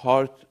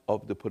part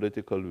of the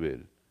political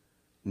will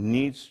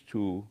needs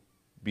to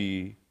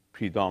be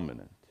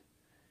predominant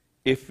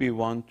if we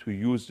want to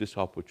use this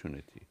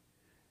opportunity.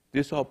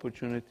 This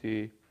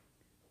opportunity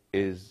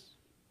is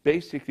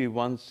basically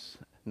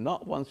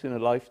not once in a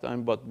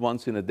lifetime, but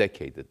once in a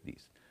decade at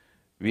least.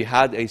 We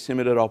had a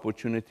similar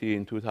opportunity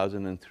in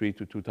 2003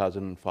 to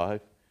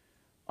 2005.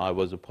 I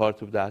was a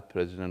part of that.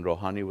 President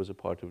Rouhani was a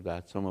part of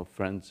that. Some of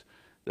friends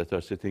that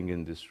are sitting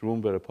in this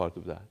room were a part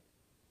of that.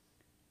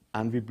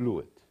 And we blew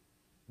it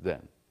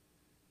then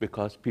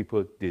because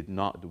people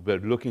were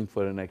looking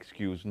for an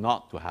excuse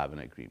not to have an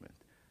agreement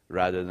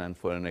rather than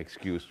for an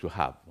excuse to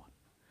have one.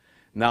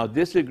 Now,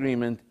 this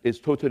agreement is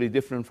totally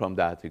different from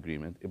that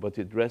agreement, but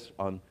it rests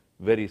on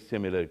very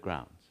similar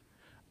grounds.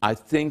 I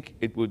think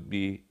it would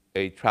be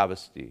a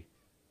travesty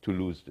to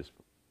lose this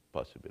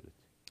possibility.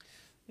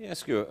 Let me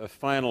ask you a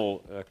final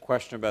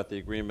question about the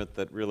agreement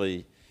that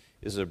really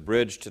is a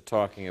bridge to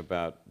talking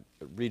about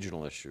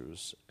regional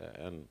issues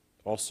and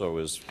also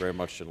is very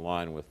much in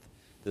line with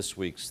this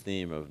week's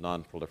theme of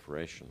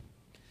nonproliferation.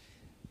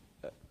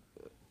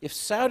 If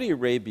Saudi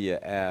Arabia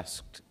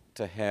asked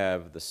to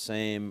have the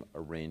same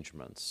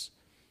arrangements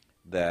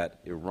that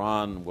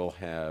Iran will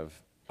have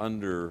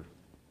under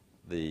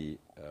the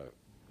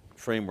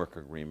framework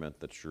agreement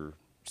that you're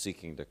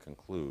seeking to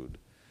conclude,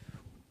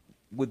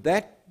 would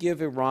that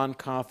give Iran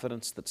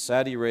confidence that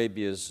Saudi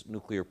Arabia's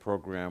nuclear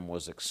program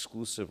was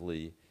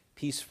exclusively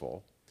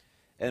peaceful?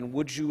 And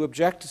would you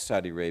object to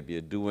Saudi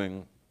Arabia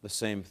doing the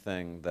same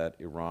thing that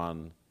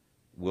Iran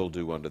will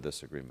do under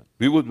this agreement?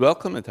 We would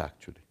welcome it,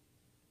 actually.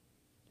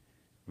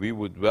 We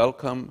would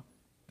welcome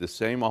the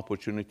same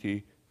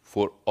opportunity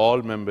for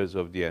all members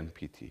of the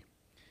NPT.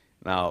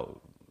 Now,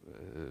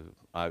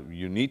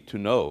 you need to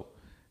know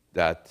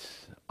that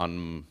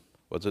on,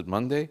 was it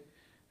Monday?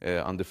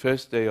 On the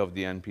first day of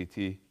the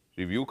NPT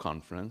review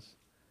conference,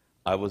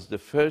 I was the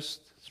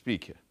first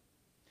speaker.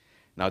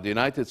 Now, the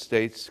United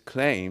States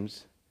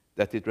claims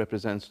that it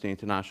represents the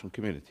international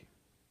community.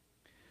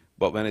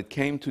 But when it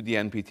came to the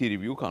NPT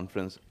review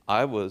conference,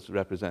 I was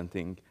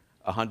representing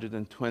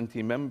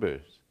 120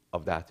 members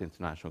of that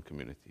international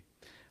community.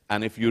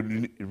 And if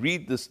you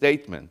read the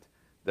statement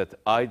that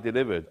I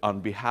delivered on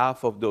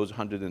behalf of those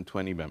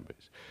 120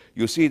 members,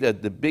 you see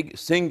that the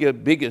single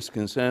biggest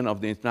concern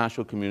of the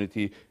international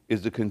community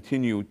is the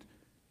continued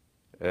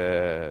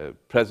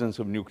presence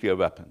of nuclear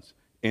weapons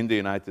in the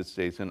United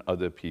States and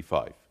other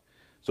P5.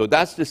 So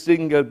that's the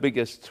single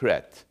biggest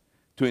threat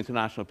to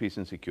international peace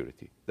and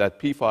security, that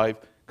P5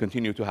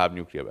 continue to have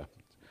nuclear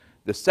weapons.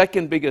 The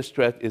second biggest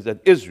threat is that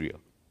Israel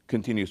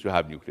continues to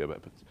have nuclear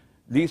weapons,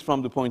 at least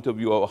from the point of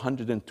view of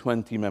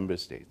 120 member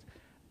states.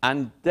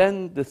 And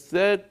then the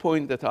third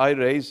point that I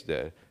raised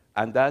there,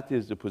 and that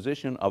is the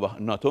position of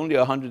not only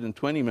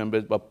 120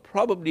 members, but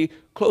probably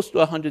close to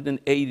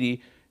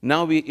 180.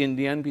 Now in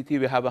the NPT,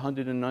 we have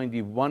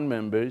 191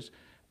 members,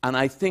 and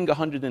I think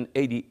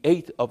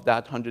 188 of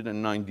that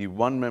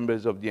 191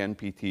 members of the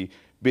NPT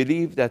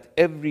believe that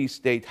every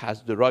state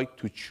has the right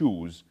to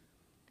choose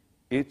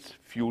its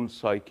fuel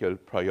cycle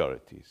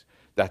priorities.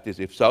 That is,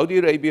 if Saudi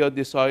Arabia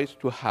decides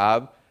to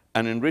have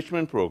an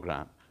enrichment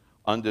program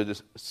under the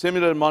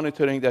similar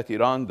monitoring that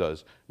Iran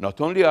does,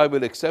 not only I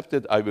will accept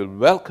it, I will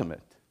welcome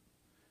it,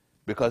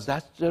 because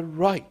that's their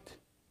right.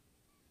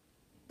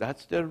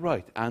 That's their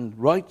right, and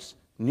rights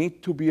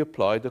need to be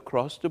applied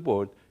across the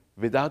board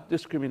without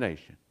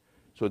discrimination.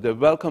 So they're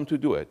welcome to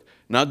do it.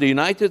 Now, the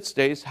United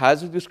States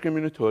has a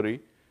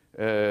discriminatory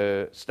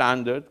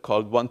standard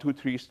called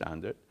 123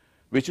 standard,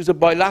 which is a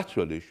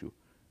bilateral issue.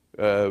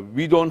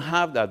 We don't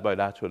have that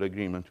bilateral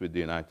agreement with the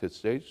United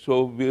States,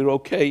 so we're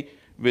okay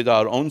with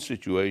our own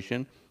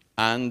situation,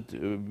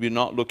 and we're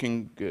not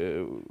looking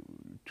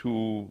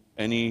to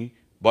any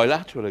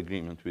bilateral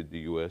agreement with the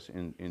US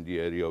in the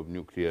area of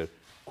nuclear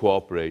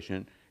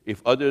cooperation.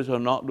 If others are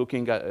not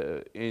looking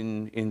at,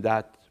 in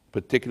that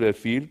particular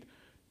field,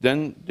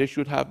 then they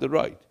should have the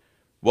right.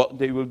 What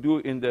they will do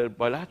in their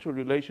bilateral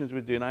relations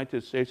with the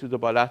United States is a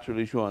bilateral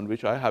issue on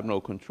which I have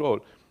no control.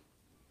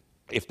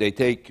 If they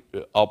take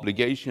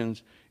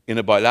obligations in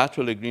a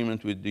bilateral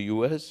agreement with the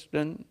US,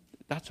 then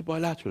that's a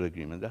bilateral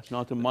agreement. That's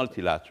not a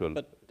multilateral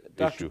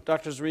issue.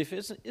 Dr.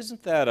 Zarif,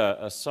 isn't that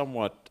a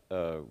somewhat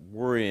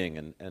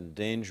worrying and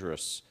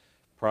dangerous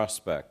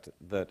prospect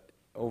that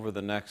over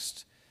the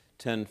next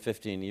 10,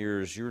 15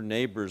 years, your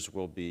neighbors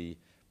will be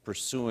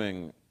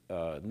pursuing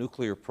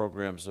nuclear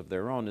programs of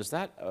their own? Is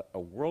that a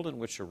world in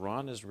which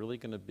Iran is really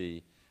going to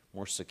be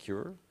more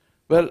secure?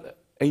 Well,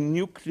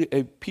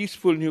 a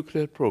peaceful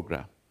nuclear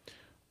program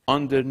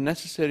under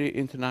necessary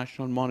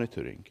international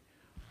monitoring,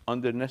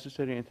 under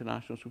necessary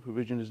international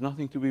supervision is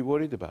nothing to be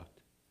worried about.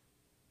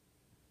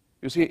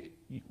 You see,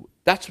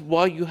 that's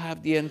why you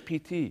have the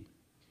NPT.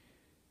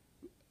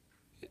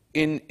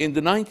 In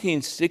the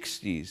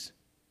 1960s,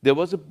 there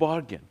was a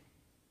bargain.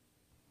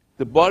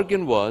 The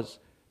bargain was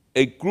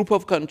a group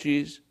of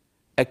countries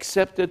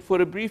accepted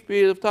for a brief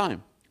period of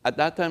time. At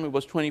that time, it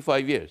was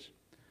 25 years.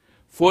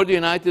 For the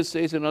United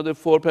States and other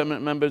 4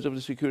 permanent members of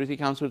the Security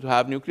Council to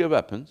have nuclear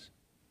weapons,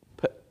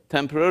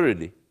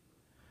 temporarily.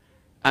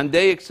 And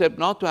they accept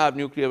not to have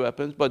nuclear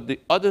weapons, but the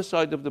other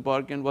side of the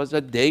bargain was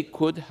that they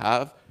could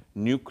have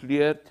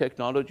nuclear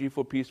technology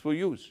for peaceful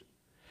use.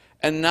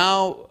 And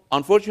now,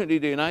 unfortunately,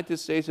 the United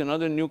States and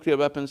other nuclear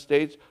weapon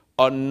states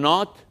are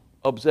not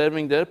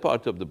observing their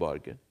part of the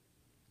bargain,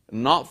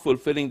 not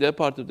fulfilling their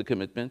part of the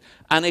commitment,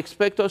 and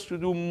expect us to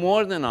do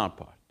more than our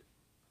part.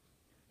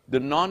 The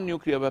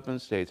non-nuclear weapon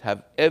states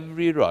have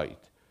every right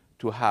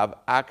to have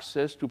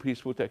access to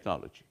peaceful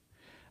technology.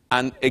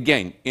 And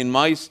again, in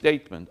my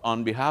statement,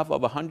 on behalf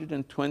of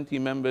 120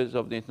 members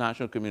of the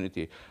international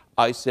community,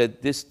 I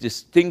said this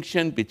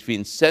distinction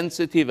between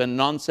sensitive and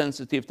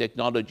non-sensitive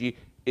technology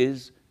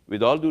is,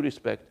 with all due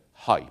respect,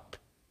 hype.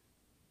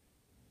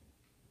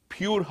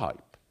 Pure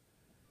hype.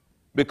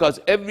 Because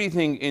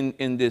everything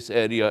in this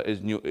area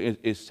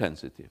is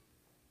sensitive.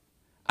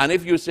 And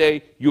if you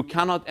say you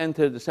cannot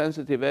enter the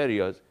sensitive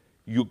areas,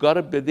 you got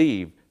to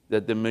believe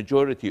that the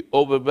majority,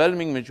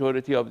 overwhelming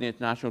majority of the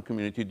international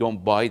community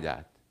don't buy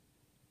that.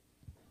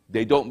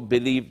 They don't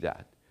believe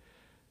that.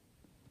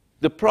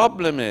 The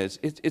problem is,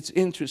 it's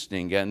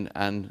interesting,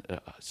 and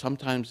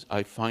sometimes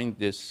I find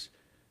this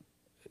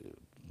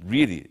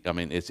really, I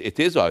mean, it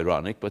is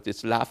ironic, but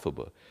it's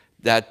laughable,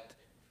 that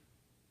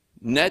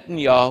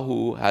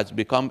Netanyahu has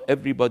become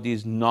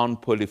everybody's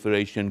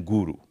non-proliferation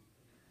guru.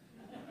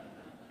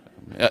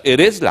 It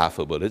is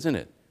laughable, isn't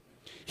it?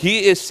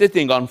 He is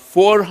sitting on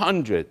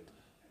 400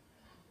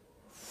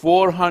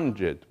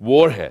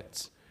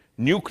 warheads,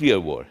 nuclear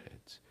warheads,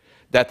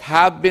 that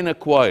have been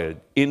acquired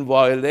in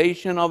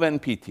violation of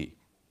NPT.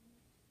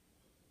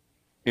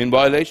 In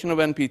violation of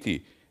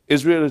NPT.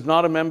 Israel is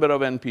not a member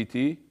of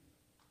NPT,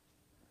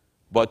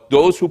 but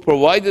those who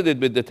provided it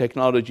with the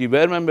technology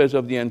were members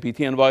of the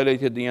NPT and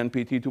violated the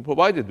NPT to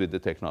provide it with the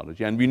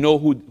technology. And we know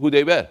who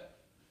they were.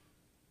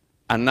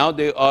 And now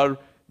they are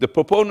the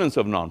proponents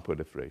of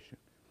non-proliferation.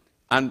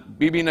 And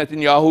Bibi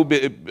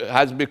Netanyahu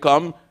has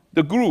become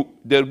their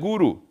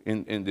guru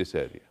in this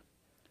area.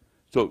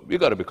 So we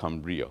got to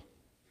become real.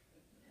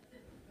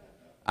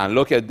 And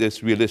look at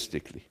this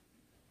realistically.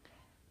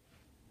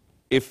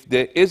 If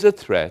there is a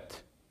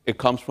threat, it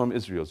comes from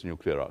Israel's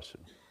nuclear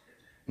arsenal,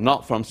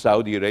 not from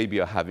Saudi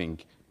Arabia having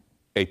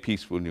a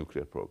peaceful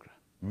nuclear program.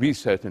 We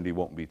certainly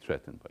won't be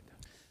threatened by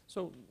that.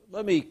 So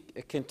let me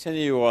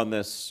continue on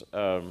this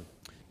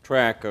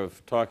track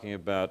of talking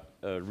about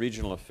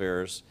regional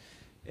affairs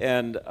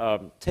and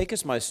take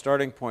as my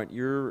starting point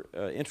your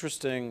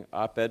interesting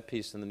op-ed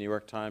piece in the New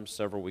York Times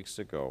several weeks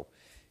ago,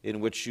 in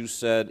which you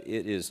said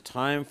it is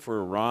time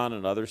for Iran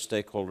and other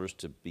stakeholders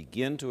to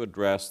begin to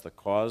address the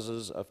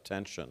causes of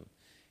tension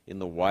in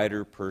the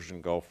wider Persian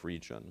Gulf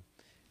region.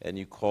 And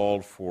you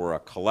called for a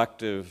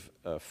collective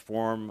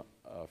forum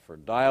for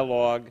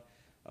dialogue,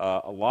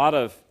 a lot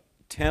of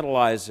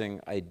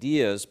tantalizing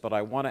ideas, but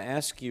I want to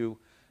ask you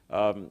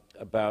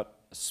about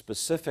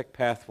specific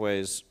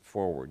pathways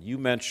forward. You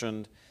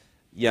mentioned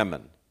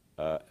Yemen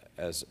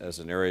as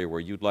an area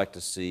where you'd like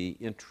to see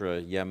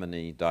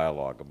intra-Yemeni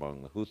dialogue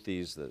among the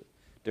Houthis, the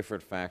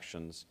different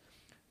factions.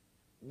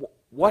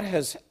 What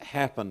has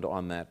happened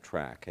on that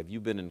track? Have you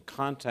been in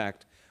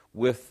contact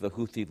with the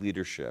Houthi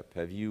leadership?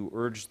 Have you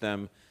urged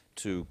them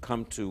to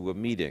come to a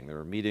meeting? There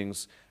are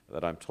meetings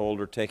that I'm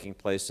told are taking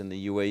place in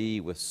the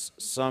UAE with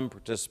some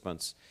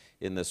participants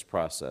in this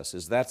process.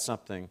 Is that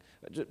something?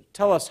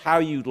 Tell us how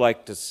you'd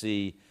like to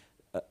see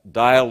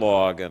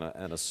dialogue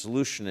and a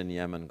solution in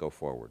Yemen go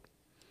forward.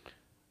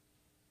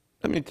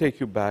 Let me take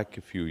you back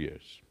a few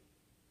years.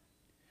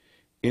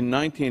 In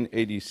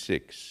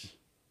 1986,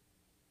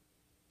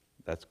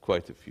 that's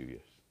quite a few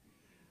years,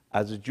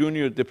 as a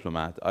junior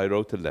diplomat, I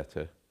wrote a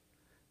letter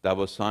that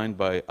was signed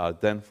by our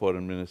then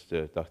Foreign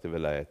Minister, Dr.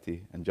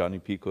 Velayati, and Johnny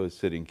Pico is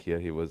sitting here.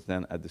 He was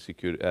then at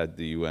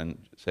the UN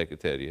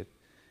Secretariat.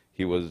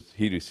 He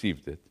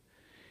received it,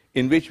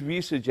 in which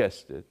we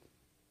suggested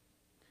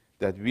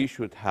that we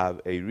should have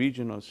a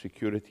regional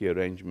security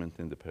arrangement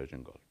in the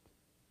Persian Gulf.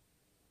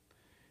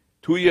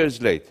 1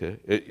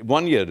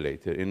 year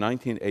later, in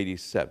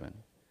 1987,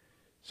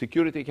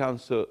 Security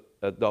Council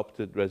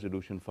adopted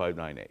Resolution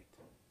 598,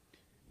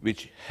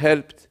 which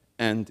helped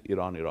end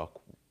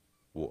Iran-Iraq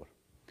war.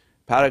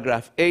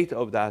 Paragraph 8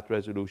 of that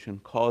resolution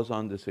calls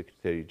on the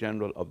Secretary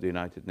General of the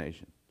United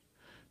Nations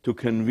to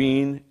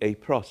convene a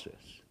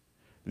process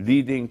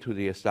leading to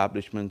the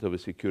establishment of a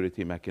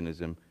security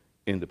mechanism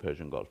in the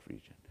Persian Gulf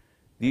region.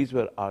 These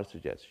were our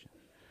suggestions.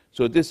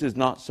 So this is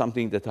not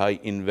something that I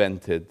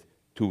invented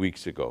 2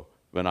 weeks ago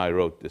when I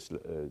wrote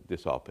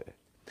this op-ed.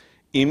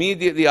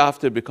 Immediately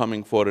after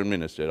becoming foreign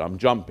minister, I'm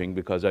jumping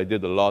because I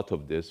did a lot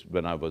of this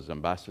when I was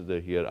ambassador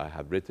here. I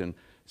have written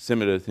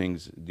similar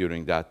things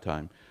during that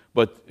time.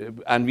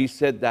 And we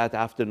said that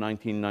after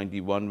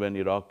 1991, when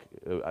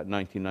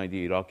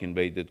 1990 Iraq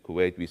invaded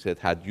Kuwait, we said,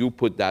 had you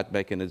put that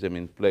mechanism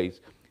in place,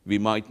 we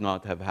might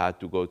not have had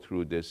to go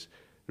through this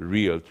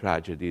real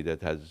tragedy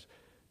that has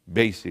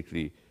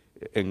basically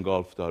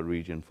engulfed our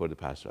region for the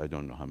past, I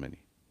don't know how many,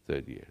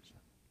 30 years,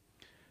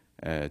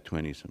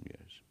 20-some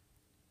years.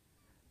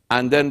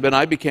 And then when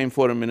I became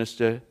foreign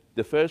minister,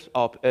 the first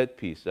op-ed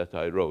piece that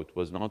I wrote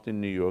was not in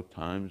New York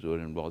Times or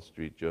in Wall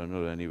Street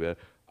Journal or anywhere.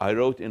 I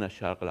wrote in a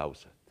Sharq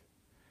al-Awsat,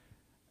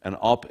 an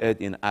op-ed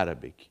in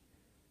Arabic.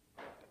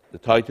 The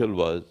title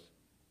was,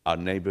 "Our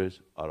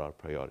Neighbors Are Our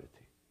Priority,"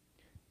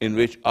 in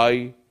which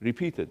I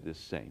repeated this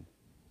same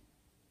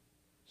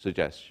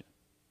suggestion.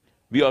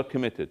 We are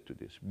committed to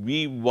this.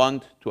 We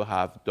want to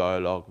have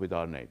dialogue with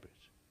our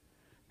neighbors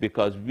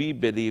because we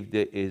believe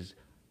there is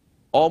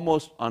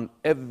almost on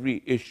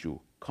every issue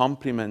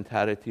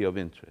complementarity of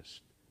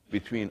interest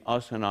between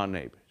us and our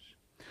neighbors.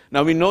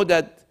 Now we know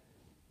that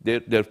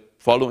they're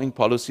following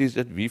policies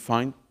that we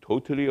find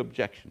totally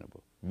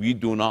objectionable. We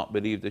do not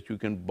believe that you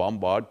can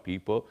bombard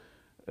people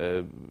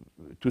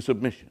to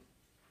submission.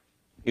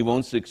 It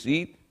won't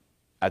succeed,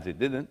 as it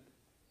didn't,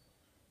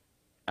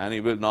 and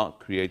it will not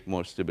create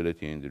more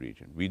stability in the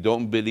region. We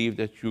don't believe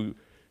that you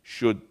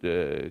should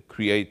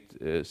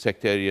create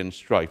sectarian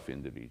strife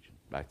in the region.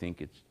 I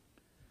think it's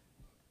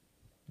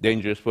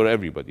dangerous for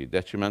everybody,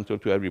 detrimental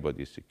to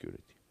everybody's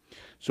security.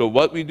 So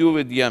what we do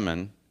with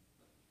Yemen,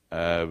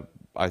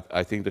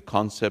 I think the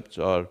concepts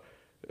are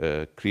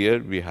clear.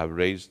 We have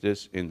raised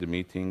this in the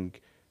meeting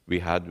we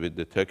had with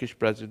the Turkish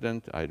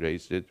president. I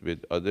raised it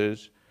with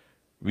others.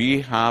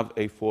 We have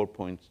a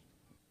 4-point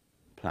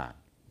plan.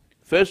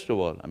 First of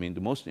all, I mean,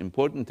 the most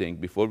important thing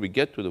before we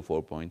get to the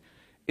 4-point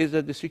is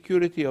that the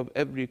security of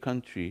every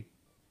country,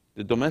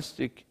 the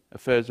domestic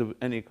affairs of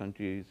any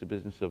country, is the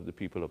business of the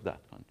people of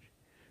that country.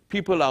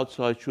 People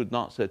outside should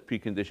not set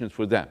preconditions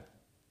for them.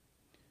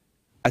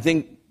 I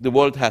think the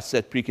world has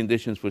set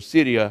preconditions for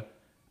Syria,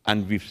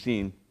 and we've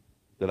seen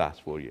the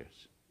last 4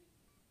 years.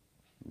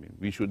 I mean,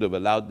 we should have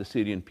allowed the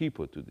Syrian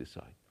people to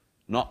decide,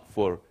 not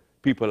for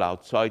people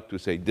outside to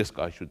say, this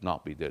guy should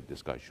not be there,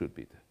 this guy should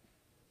be there.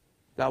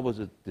 That was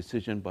a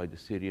decision by the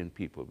Syrian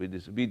people.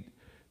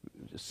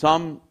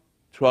 Some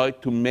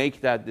tried to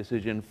make that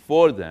decision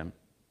for them,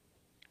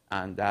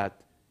 and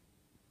that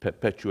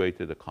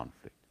perpetuated the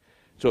conflict.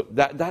 So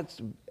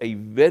that's a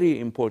very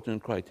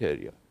important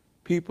criteria.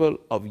 People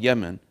of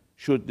Yemen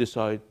should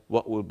decide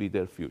what will be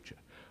their future.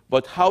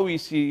 But how we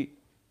see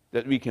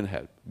that we can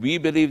help. We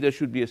believe there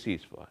should be a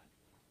ceasefire.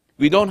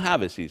 We don't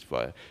have a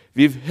ceasefire.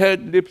 We've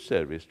heard lip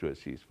service to a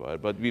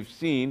ceasefire, but we've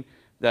seen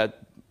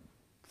that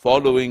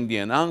following the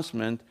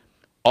announcement,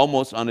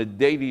 almost on a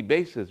daily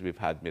basis, we've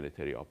had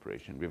military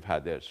operations, we've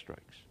had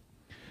airstrikes.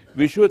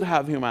 We should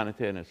have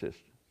humanitarian assistance.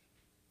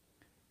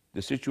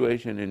 The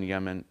situation in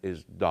Yemen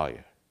is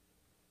dire.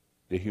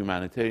 The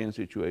humanitarian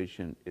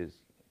situation is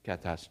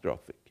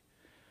catastrophic.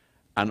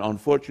 And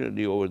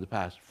unfortunately, over the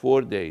past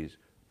 4 days,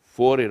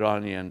 4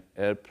 Iranian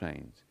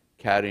airplanes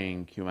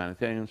carrying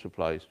humanitarian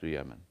supplies to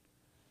Yemen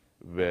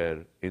were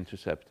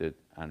intercepted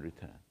and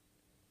returned,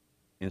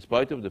 in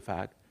spite of the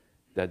fact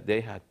that they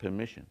had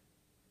permission.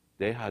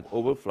 They had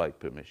overflight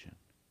permission.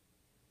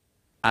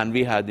 And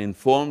we had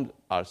informed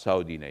our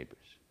Saudi neighbors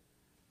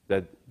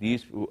that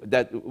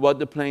what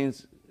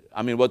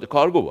the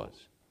cargo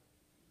was.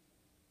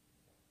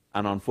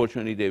 And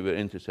unfortunately, they were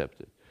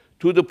intercepted,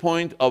 to the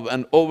point of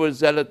an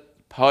overzealous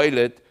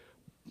pilot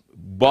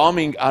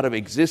bombing out of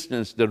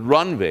existence the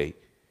runway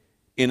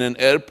in an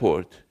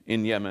airport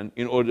in Yemen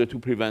in order to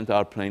prevent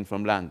our plane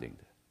from landing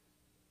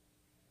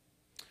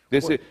there.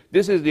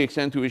 This is the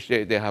extent to which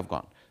they have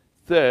gone.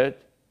 Third,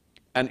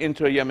 an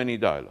inter-Yemeni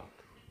dialogue.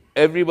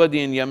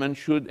 Everybody in Yemen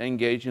should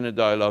engage in a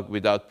dialogue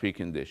without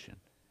precondition.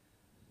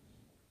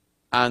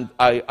 And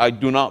I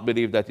do not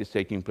believe that is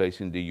taking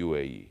place in the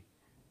UAE,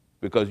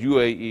 because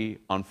UAE,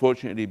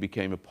 unfortunately,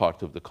 became a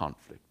part of the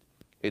conflict.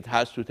 It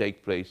has to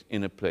take place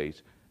in a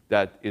place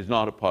that is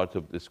not a part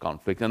of this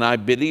conflict. And I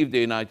believe the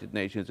United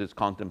Nations is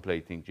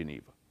contemplating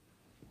Geneva.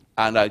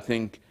 And I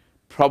think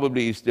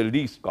probably it's the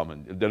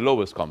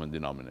lowest common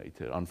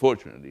denominator,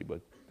 unfortunately,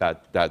 but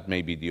that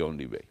may be the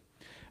only way.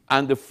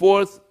 And the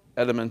fourth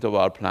element of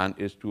our plan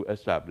is to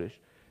establish,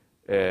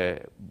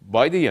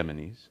 by the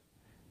Yemenis,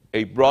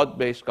 a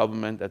broad-based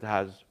government that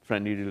has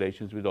friendly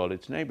relations with all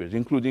its neighbors,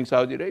 including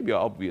Saudi Arabia.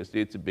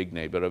 Obviously, it's a big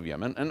neighbor of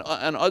Yemen, and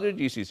other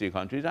GCC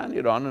countries, and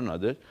Iran and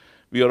others.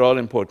 We are all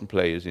important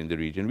players in the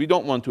region. We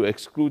don't want to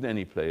exclude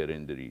any player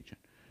in the region.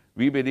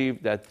 We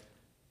believe that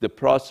the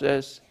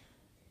process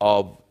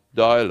of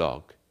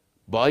dialogue,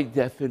 by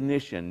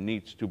definition,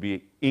 needs to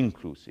be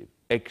inclusive.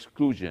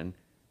 Exclusion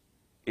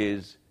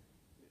is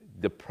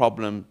the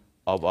problem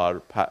of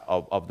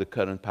the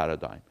current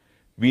paradigm.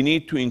 We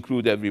need to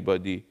include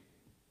everybody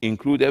in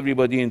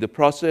the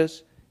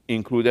process,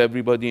 include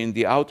everybody in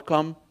the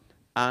outcome,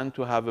 and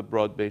to have a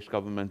broad-based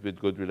government with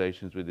good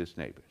relations with its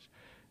neighbors.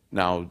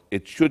 Now,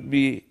 it should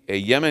be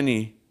a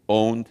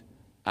Yemeni-owned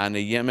and a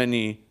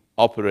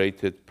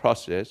Yemeni-operated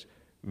process.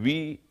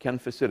 We can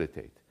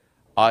facilitate.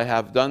 I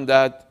have done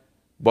that.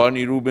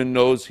 Barney Rubin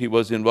knows he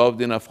was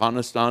involved in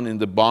Afghanistan in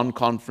the Bonn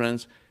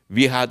conference.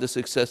 We had a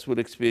successful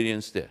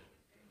experience there.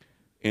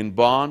 In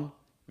Bonn,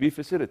 we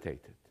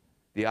facilitated.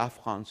 The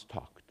Afghans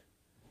talked.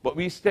 But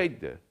we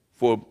stayed there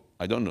for,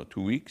 I don't know,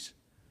 2 weeks.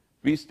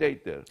 We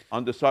stayed there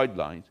on the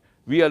sidelines.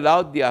 We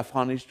allowed the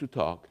Afghans to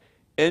talk.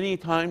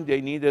 Anytime they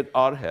needed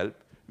our help,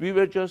 we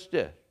were just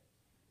there,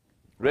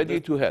 ready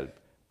to help.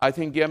 I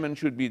think Yemen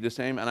should be the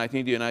same, and I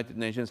think the United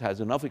Nations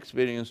has enough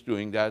experience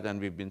doing that, and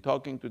we've been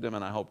talking to them,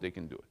 and I hope they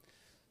can do it.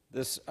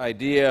 This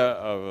idea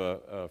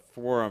of a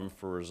forum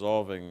for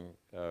resolving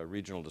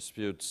regional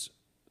disputes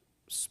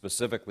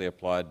specifically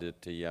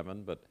applied to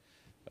Yemen, but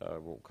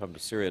we'll come to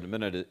Syria in a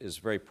minute, is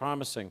very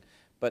promising.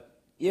 But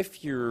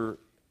if your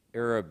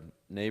Arab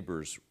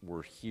neighbors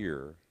were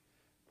here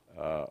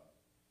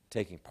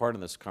taking part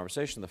in this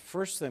conversation, the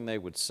first thing they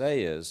would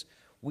say is,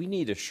 we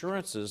need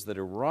assurances that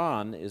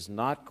Iran is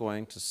not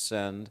going to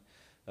send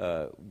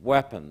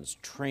weapons,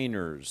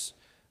 trainers,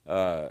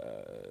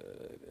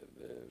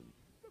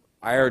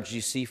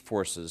 IRGC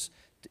forces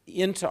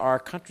into our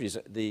countries.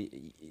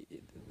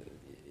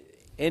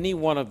 Any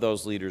one of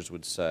those leaders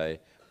would say,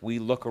 we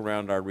look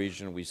around our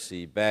region, we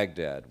see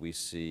Baghdad, we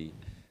see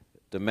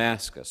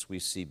Damascus, we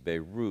see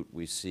Beirut,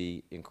 we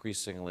see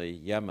increasingly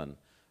Yemen,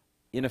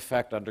 in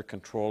effect under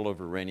control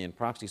of Iranian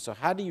proxies. So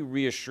how do you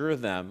reassure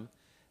them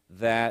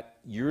that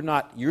you're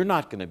not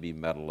going to be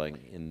meddling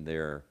in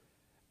their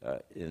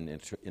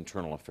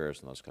internal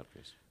affairs in those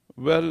countries?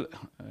 Well,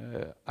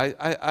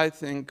 I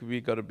think we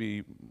got to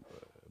be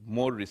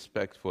more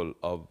respectful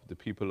of the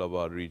people of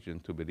our region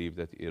to believe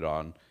that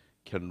Iran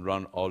can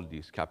run all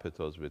these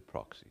capitals with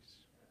proxies.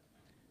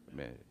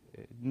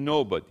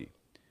 Nobody,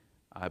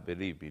 I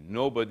believe me,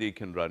 nobody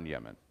can run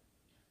Yemen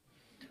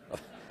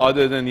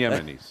other than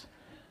Yemenis.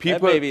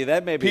 That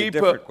may be a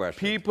different question.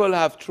 People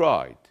have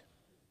tried.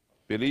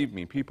 Believe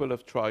me, people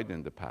have tried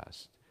in the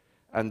past.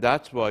 And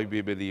that's why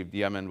we believe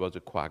Yemen was a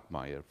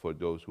quagmire for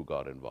those who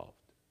got involved.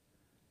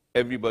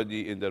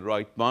 Everybody in their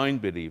right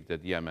mind believed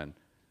that Yemen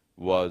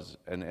was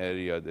an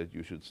area that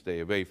you should stay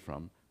away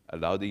from.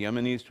 Allow the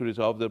Yemenis to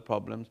resolve their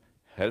problems.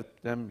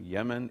 Help them.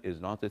 Yemen is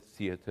not a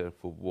theater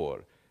for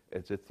war.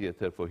 It's a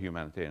theater for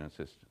humanitarian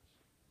assistance.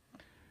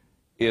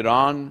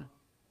 Iran,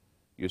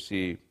 you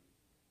see,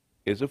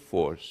 is a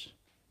force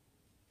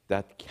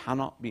that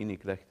cannot be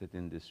neglected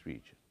in this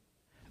region.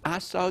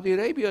 As Saudi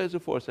Arabia is a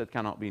force that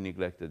cannot be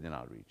neglected in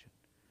our region.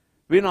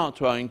 We're not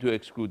trying to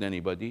exclude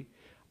anybody.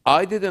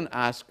 I didn't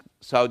ask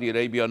Saudi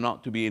Arabia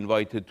not to be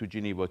invited to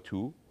Geneva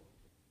II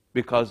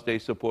because they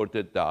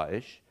supported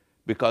Daesh,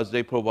 because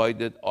they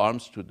provided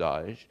arms to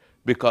Daesh,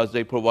 because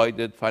they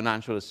provided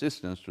financial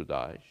assistance to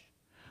Daesh.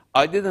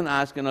 I didn't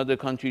ask another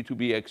country to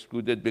be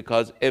excluded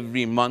because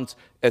every month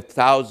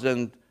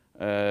 1,000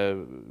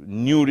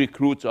 new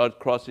recruits are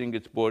crossing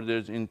its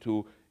borders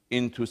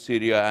into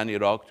Syria and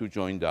Iraq to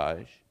join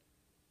Daesh.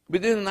 We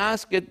didn't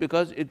ask it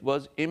because it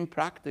was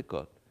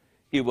impractical.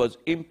 It was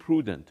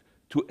imprudent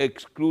to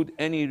exclude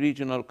any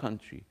regional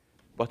country.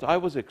 But I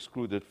was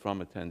excluded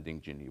from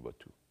attending Geneva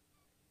II.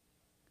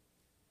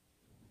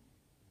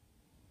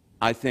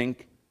 I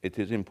think it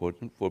is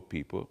important for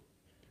people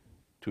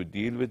to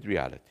deal with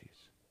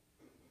realities.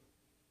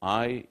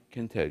 I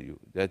can tell you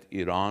that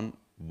Iran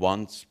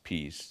wants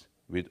peace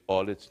with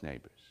all its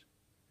neighbors.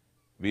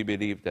 We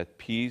believe that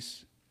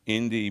peace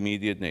in the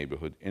immediate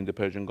neighborhood, in the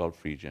Persian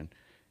Gulf region,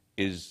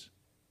 is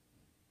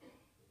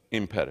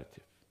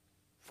imperative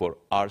for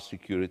our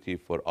security,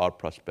 for our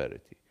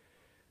prosperity.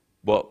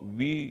 But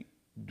we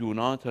do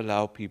not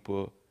allow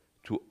people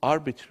to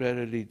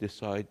arbitrarily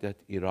decide that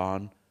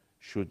Iran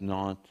should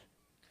not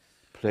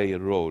play a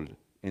role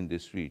in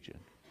this region,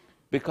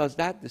 because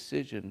that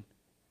decision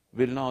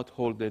will not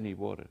hold any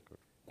water.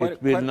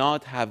 It will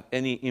not have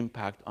any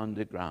impact on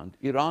the ground.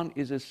 Iran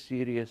is a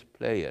serious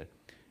player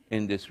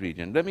in this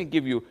region. Let me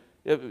give you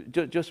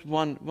just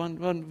one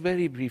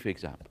very brief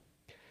example.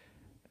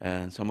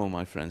 And some of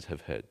my friends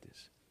have heard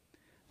this.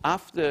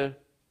 After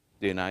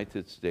the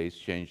United States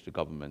changed the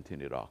government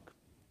in Iraq,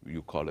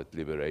 you call it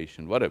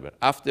liberation, whatever,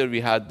 after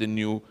we had the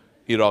new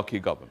Iraqi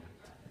government,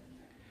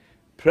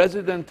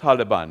 President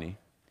Talabani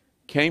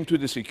came to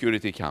the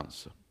Security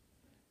Council.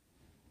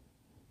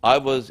 I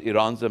was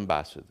Iran's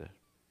ambassador,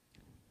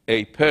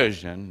 a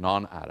Persian,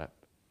 non-Arab.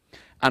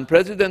 And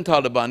President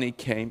Talabani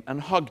came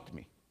and hugged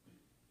me.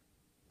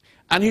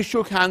 And he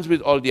shook hands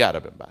with all the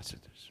Arab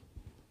ambassadors.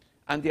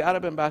 And the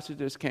Arab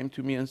ambassadors came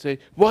to me and said,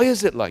 why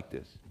is it like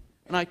this?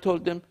 And I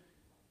told them,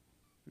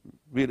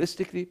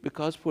 realistically,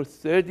 because for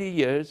 30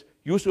 years,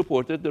 you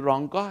supported the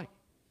wrong guy.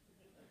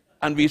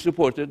 And we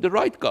supported the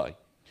right guy.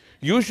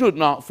 You should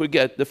not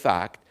forget the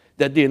fact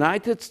that the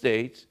United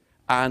States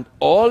and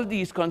all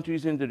these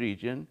countries in the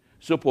region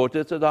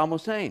supported Saddam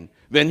Hussein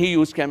when he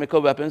used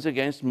chemical weapons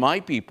against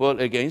my people,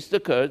 against the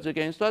Kurds,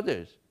 against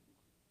others.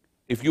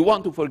 If you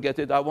want to forget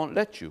it, I won't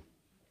let you.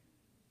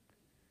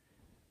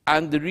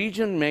 And the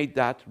region made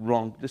that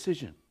wrong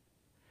decision.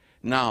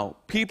 Now,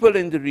 people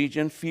in the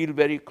region feel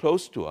very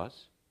close to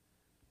us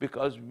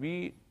because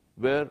we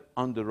were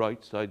on the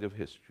right side of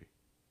history.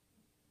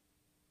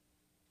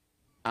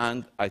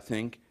 And I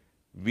think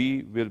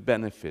we will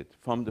benefit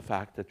from the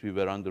fact that we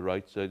were on the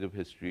right side of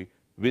history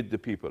with the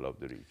people of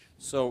the region.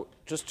 So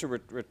just to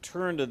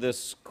return to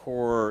this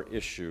core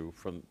issue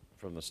from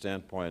the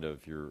standpoint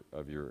of your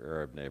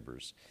Arab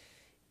neighbors,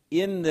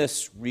 in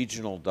this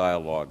regional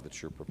dialogue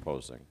that you're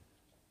proposing,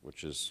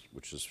 which is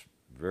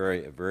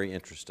a very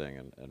interesting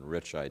and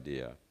rich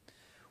idea,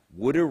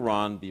 would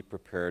Iran be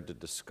prepared to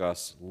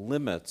discuss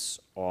limits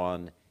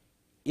on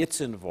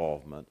its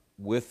involvement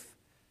with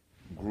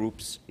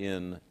groups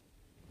in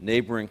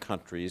neighboring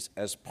countries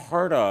as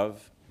part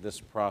of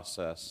this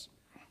process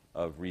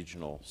of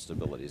regional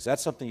stability? Is that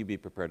something you'd be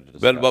prepared to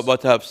discuss? Well,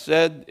 what I've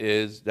said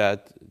is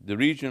that the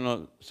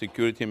regional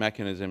security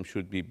mechanism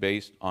should be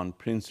based on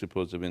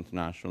principles of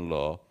international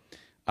law,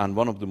 and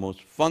one of the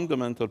most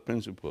fundamental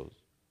principles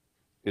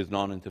is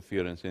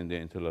non-interference in the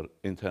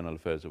internal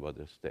affairs of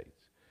other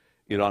states.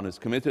 Iran is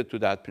committed to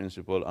that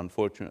principle.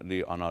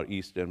 Unfortunately, on our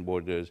eastern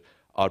borders,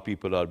 our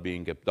people are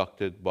being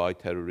abducted by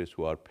terrorists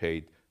who are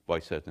paid by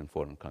certain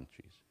foreign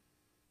countries.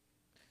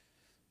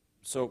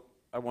 So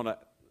I want to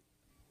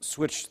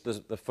switch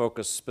the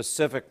focus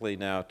specifically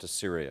now to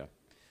Syria.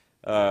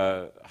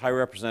 High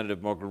Representative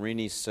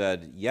Mogherini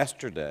said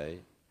yesterday,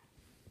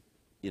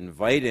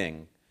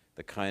 inviting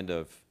the kind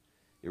of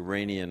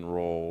Iranian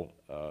role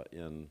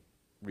in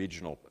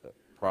regional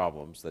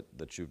problems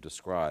that you've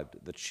described,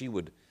 that she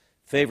would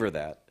favor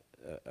that,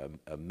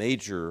 a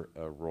major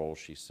role,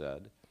 she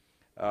said.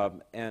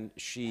 And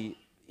she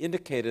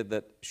indicated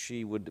that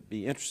she would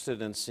be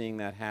interested in seeing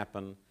that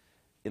happen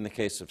in the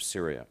case of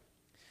Syria.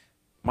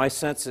 My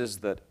sense is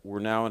that we're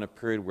now in a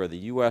period where the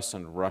U.S.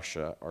 and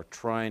Russia are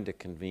trying to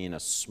convene a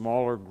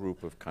smaller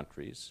group of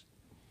countries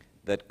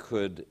that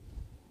could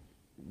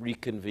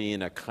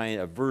reconvene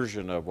a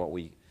version of what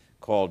we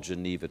call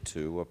Geneva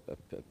II,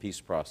 a peace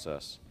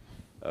process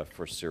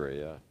for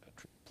Syria,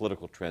 a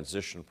political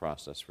transition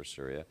process for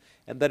Syria,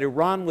 and that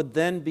Iran would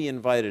then be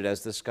invited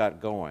as this got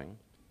going.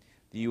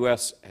 The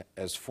U.S.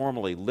 has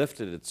formally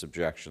lifted its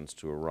objections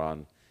to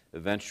Iran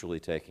eventually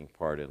taking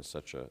part in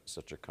such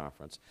a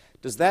conference.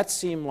 Does that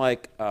seem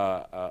like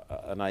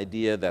an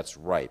idea that's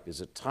ripe? Is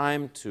it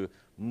time to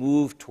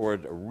move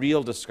toward a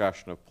real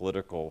discussion of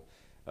political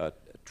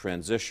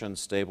transition,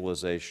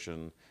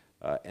 stabilization,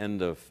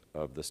 end of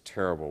this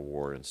terrible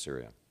war in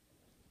Syria?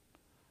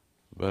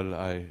 Well,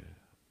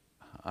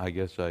 I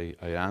guess I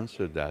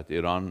answered that.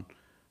 Iran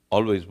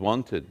always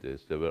wanted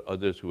this. There were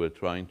others who were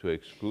trying to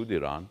exclude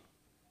Iran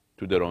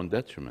to their own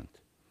detriment.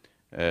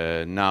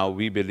 Now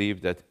we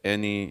believe that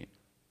any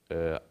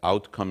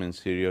outcome in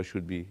Syria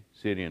should be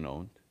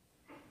Syrian-owned,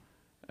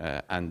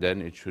 and then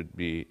it should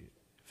be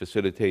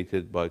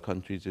facilitated by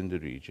countries in the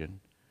region,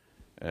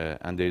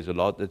 and there's a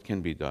lot that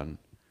can be done.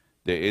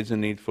 There is a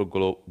need for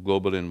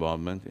global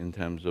involvement in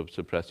terms of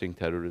suppressing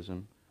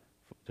terrorism,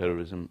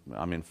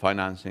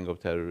 financing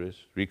of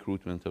terrorists,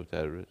 recruitment of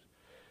terrorists.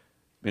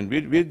 I mean,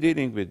 we're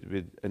dealing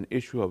with an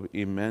issue of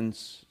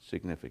immense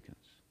significance.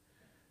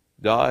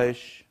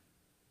 Daesh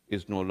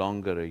is no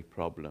longer a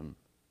problem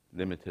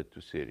limited to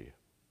Syria.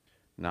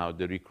 Now,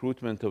 the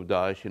recruitment of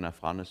Daesh in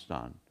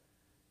Afghanistan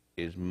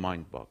is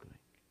mind-boggling.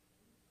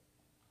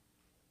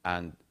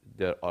 And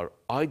there are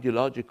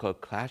ideological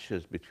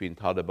clashes between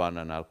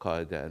Taliban and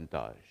Al-Qaeda and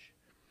Daesh.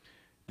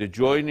 The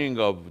joining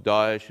of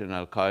Daesh and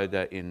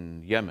Al-Qaeda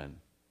in Yemen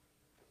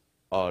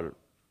are,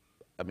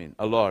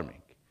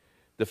 alarming.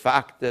 The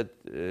fact that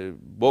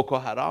Boko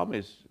Haram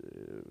is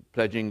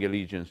pledging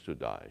allegiance to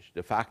Daesh,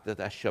 the fact that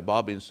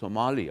Al-Shabaab in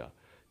Somalia,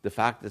 the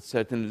fact that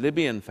certain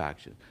Libyan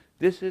factions,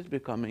 this is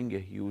becoming a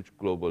huge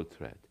global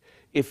threat.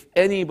 If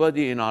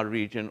anybody in our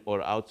region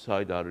or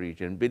outside our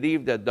region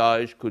believed that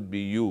Daesh could be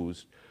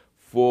used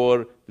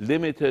for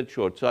limited,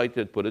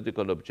 short-sighted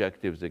political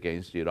objectives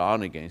against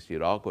Iran, against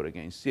Iraq, or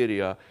against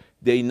Syria,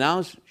 they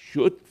now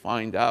should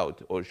find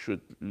out or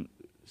should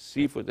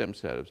see for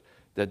themselves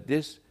that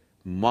this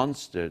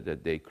monster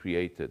that they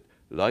created,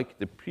 like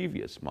the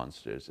previous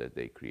monsters that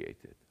they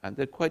created, and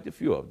there are quite a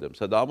few of them.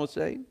 Saddam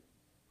Hussein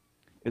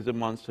is a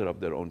monster of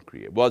their own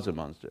creation, was a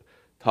monster.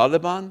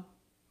 Taliban,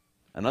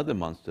 another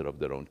monster of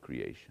their own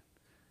creation.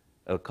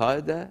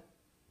 Al-Qaeda,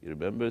 you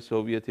remember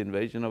Soviet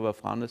invasion of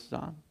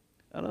Afghanistan?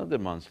 Another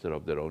monster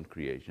of their own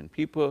creation.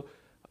 People,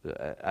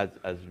 as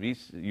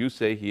you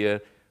say here,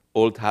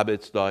 old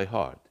habits die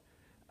hard.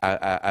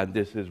 And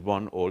this is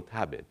one old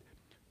habit.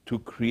 To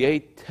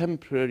create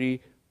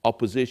temporary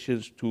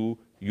oppositions to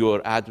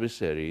your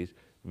adversaries,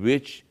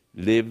 which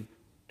live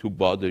to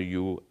bother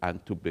you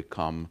and to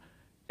become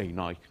a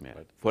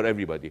nightmare for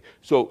everybody.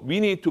 So we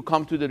need to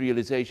come to the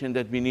realization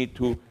that we need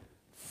to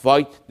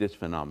fight this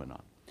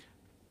phenomenon.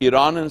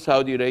 Iran and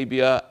Saudi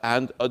Arabia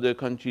and other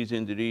countries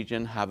in the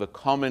region have a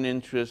common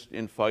interest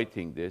in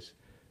fighting this,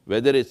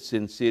 whether it's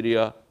in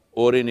Syria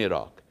or in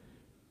Iraq.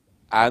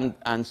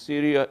 And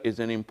Syria is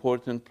an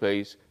important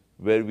place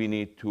where we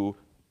need to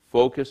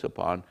focus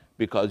upon,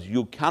 because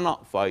you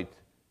cannot fight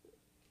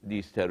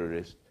these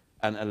terrorists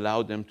and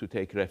allow them to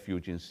take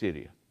refuge in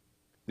Syria.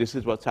 This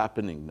is what's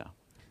happening now.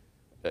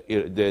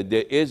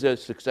 There is a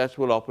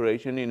successful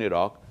operation in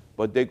Iraq,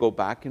 but they go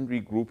back and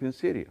regroup in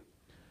Syria.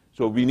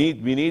 So we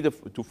need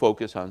to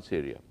focus on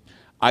Syria.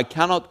 I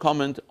cannot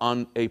comment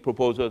on a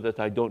proposal that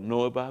I don't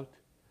know about.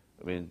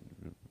 I mean,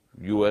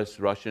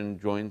 US-Russian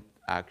joint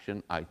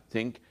action. I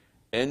think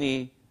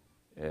any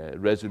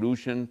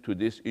resolution to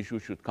this issue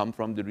should come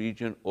from the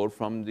region or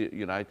from the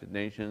United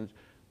Nations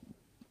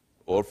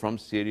or from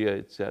Syria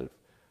itself.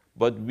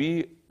 But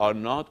we are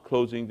not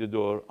closing the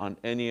door on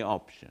any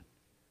option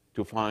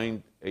to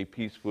find a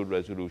peaceful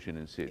resolution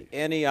in Syria.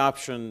 Any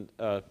option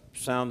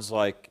sounds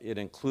like it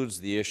includes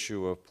the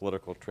issue of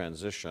political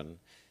transition.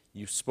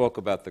 You spoke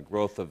about the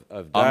growth of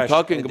Daesh. I'm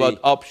talking about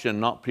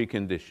option, not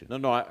precondition.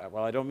 No,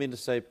 well, I don't mean to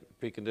say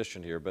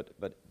precondition here,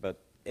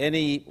 but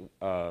any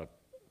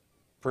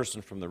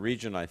person from the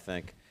region, I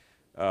think,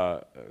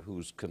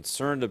 who's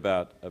concerned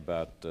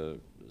about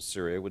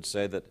Syria would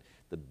say that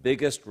the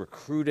biggest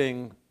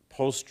recruiting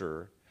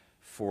poster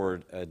for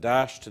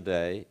Daesh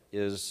today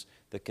is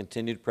the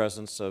continued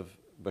presence of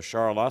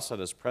Bashar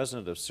al-Assad as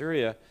president of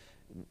Syria,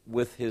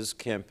 with his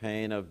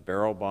campaign of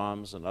barrel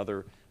bombs and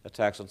other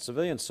attacks on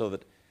civilians, so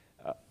that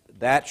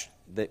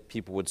that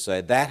people would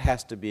say that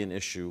has to be an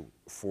issue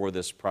for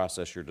this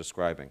process you're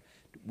describing.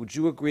 Would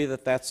you agree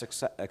that that's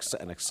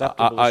an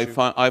acceptable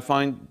issue? I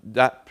find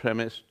that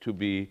premise to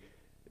be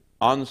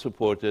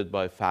unsupported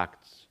by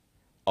facts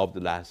of the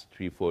last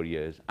 3-4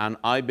 years. And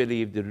I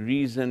believe the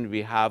reason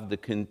we have the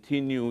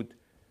continued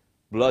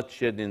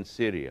bloodshed in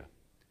Syria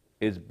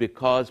is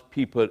because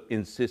people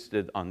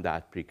insisted on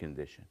that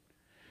precondition.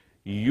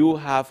 You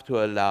have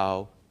to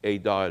allow a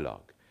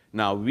dialogue.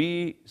 Now,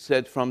 we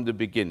said from the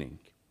beginning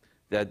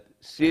that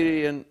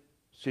Syrian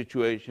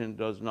situation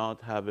does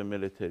not have a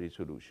military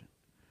solution.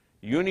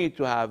 You need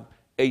to have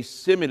a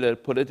similar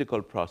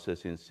political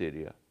process in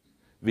Syria,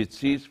 with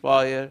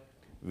ceasefire,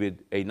 with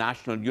a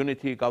national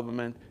unity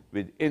government,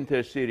 with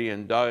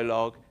inter-Syrian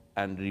dialogue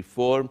and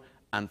reform,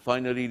 and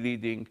finally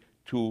leading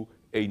to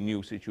a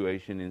new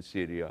situation in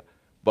Syria.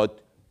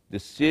 But the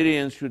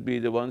Syrians should be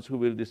the ones who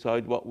will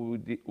decide what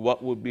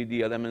would be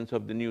the elements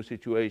of the new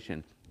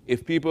situation.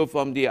 If people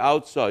from the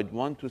outside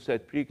want to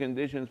set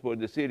preconditions for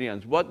the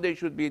Syrians, what they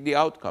should be the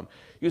outcome.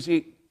 You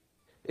see,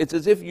 it's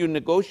as if you're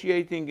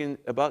negotiating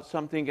about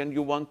something and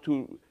you want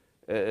to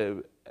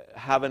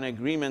have an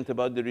agreement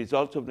about the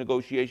results of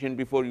negotiation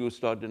before you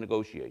start the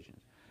negotiations.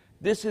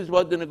 This is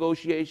what the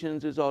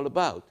negotiations is all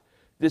about.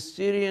 The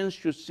Syrians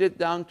should sit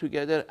down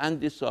together and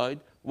decide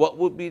what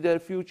would be their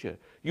future.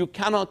 You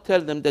cannot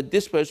tell them that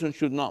this person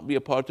should not be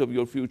a part of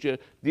your future,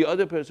 the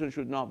other person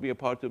should not be a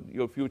part of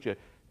your future.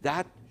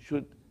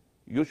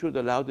 You should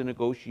allow the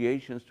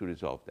negotiations to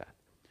resolve that.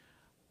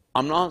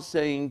 I'm not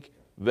saying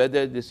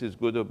whether this is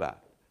good or bad.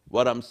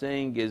 What I'm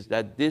saying is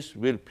that this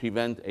will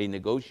prevent a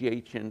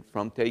negotiation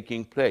from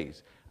taking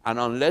place. And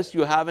unless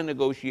you have a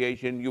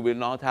negotiation, you will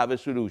not have a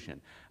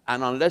solution.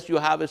 And unless you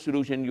have a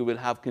solution, you will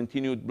have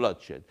continued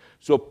bloodshed.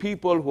 So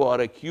people who are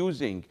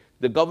accusing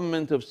the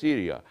government of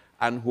Syria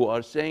and who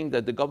are saying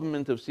that the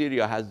government of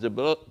Syria has the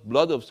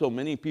blood of so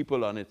many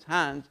people on its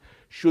hands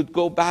should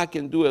go back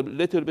and do a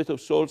little bit of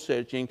soul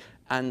searching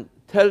and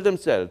tell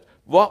themselves,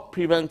 what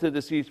prevented the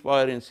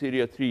ceasefire in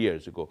Syria 3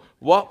 years ago?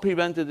 What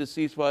prevented the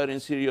ceasefire in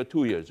Syria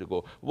 2 years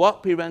ago?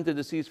 What prevented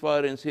the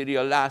ceasefire in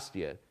Syria last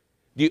year?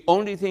 The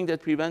only thing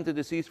that prevented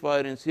the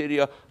ceasefire in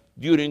Syria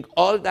during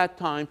all that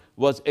time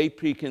was a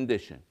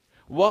precondition.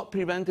 What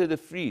prevented the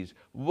freeze?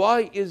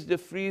 Why is the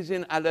freeze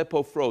in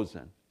Aleppo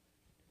frozen?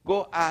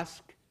 Go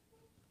ask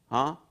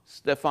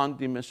Stefan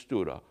de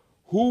Mistura.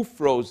 Who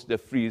froze the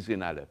freeze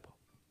in Aleppo?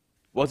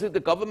 Was it the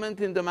government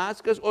in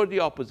Damascus or the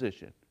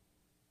opposition?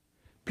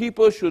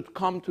 People should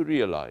come to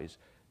realize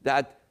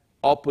that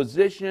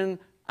opposition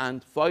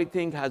and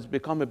fighting has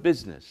become a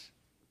business.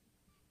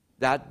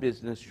 That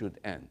business should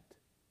end.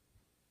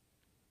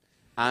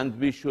 And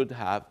we should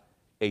have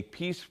a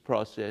peace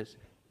process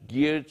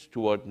geared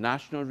toward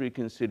national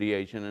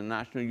reconciliation and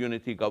national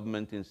unity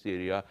government in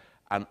Syria.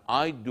 And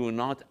I do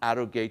not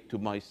arrogate to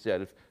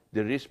myself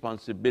the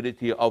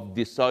responsibility of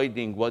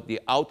deciding what the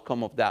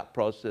outcome of that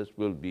process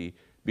will be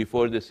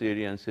before the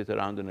Syrians sit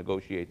around the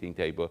negotiating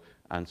table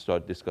and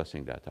start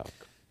discussing that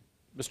outcome.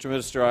 Mr.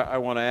 Minister, I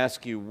want to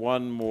ask you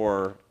one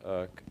more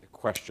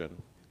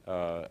question,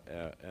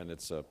 and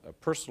it's a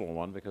personal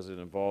one because it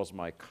involves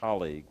my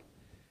colleague,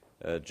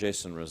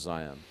 Jason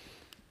Rezaian.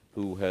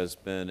 who has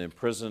been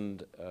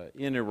imprisoned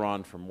in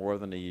Iran for more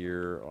than a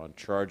year on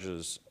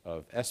charges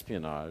of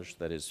espionage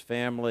that his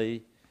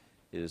family,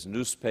 his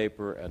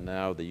newspaper, and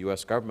now the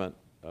U.S. government,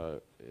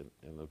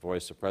 in the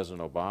voice of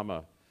President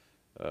Obama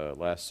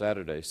last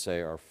Saturday, say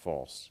are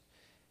false.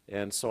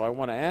 And so I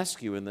want to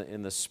ask you,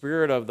 in the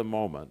spirit of the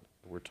moment,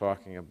 we're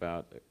talking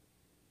about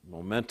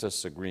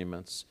momentous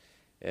agreements,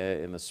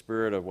 in the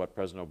spirit of what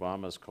President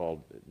Obama has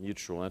called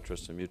mutual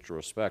interest and mutual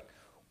respect,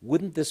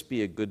 wouldn't this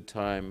be a good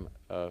time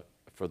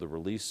for the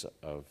release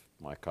of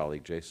my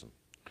colleague Jason?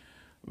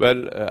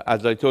 Well,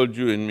 as I told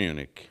you in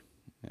Munich,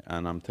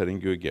 and I'm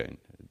telling you again,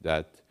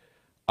 that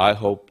I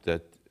hope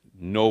that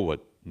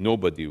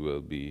nobody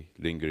will be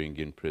lingering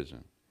in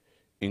prison,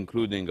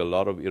 including a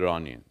lot of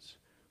Iranians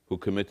who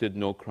committed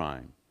no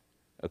crime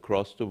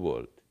across the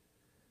world,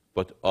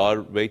 but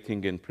are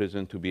waiting in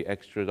prison to be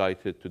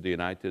extradited to the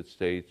United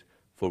States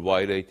for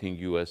violating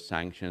U.S.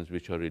 sanctions,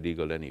 which are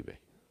illegal anyway.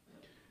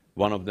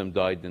 One of them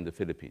died in the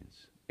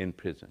Philippines, in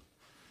prison.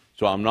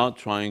 So I'm not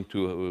trying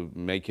to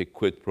make a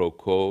quid pro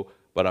quo,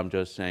 but I'm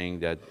just saying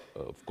that,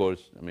 of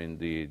course, I mean,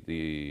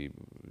 the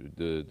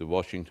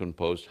Washington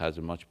Post has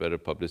a much better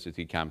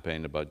publicity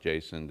campaign about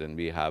Jason than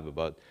we have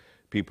about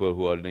people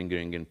who are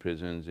lingering in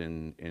prisons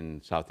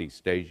in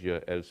Southeast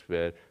Asia,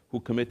 elsewhere, who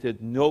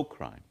committed no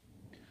crime.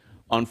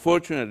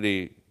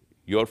 Unfortunately,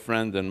 your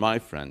friend and my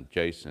friend,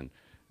 Jason,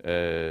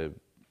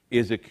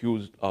 is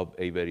accused of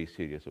a very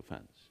serious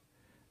offense.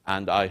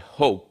 And I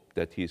hope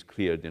that he's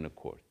cleared in a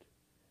court.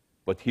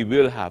 But he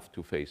will have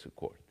to face a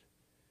court.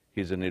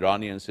 He's an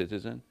Iranian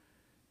citizen.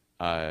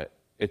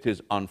 It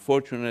is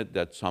unfortunate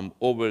that some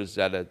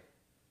overzealous,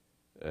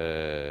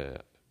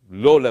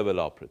 low-level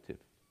operative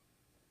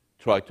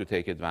tried to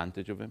take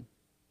advantage of him.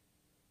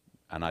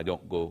 And I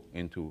don't go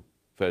into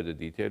further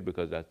detail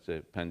because that's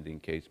a pending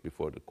case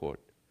before the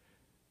court.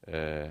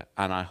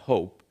 And I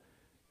hope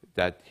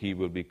that he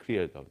will be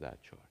cleared of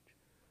that charge.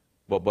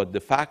 But the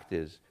fact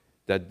is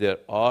that there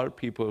are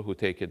people who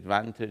take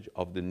advantage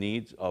of the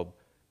needs of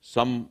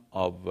some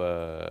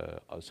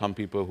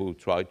people who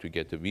try to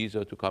get a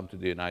visa to come to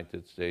the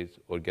United States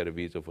or get a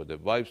visa for their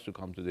wives to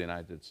come to the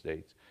United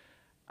States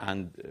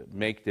and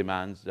make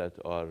demands that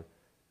are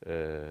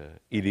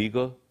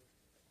illegal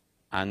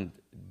and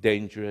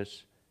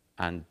dangerous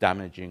and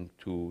damaging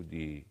to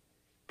the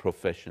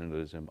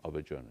professionalism of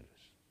a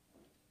journalist.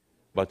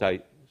 But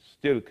I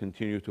still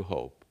continue to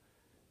hope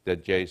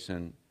that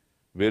Jason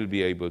will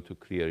be able to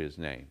clear his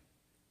name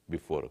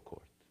before a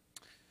court.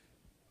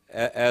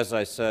 As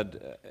I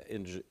said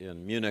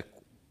in Munich,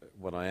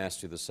 when I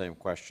asked you the same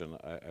question,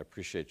 I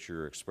appreciate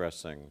your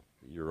expressing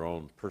your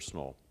own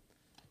personal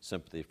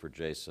sympathy for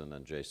Jason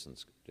and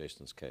Jason's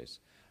case.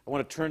 I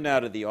want to turn now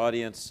to the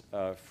audience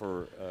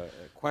for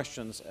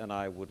questions, and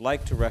I would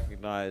like to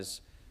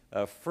recognize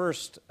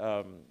first,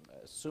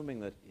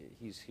 assuming that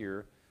he's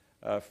here,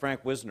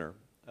 Frank Wisner,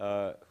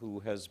 who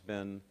has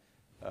been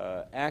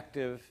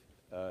active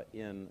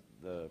in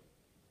the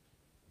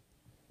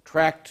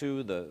track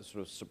to the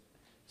sort of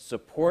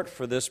support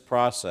for this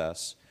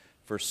process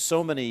for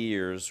so many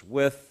years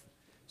with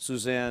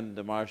Suzanne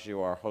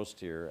DiMaggio, our host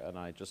here, and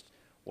I just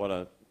want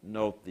to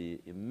note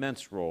the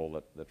immense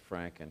role that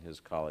Frank and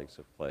his colleagues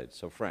have played.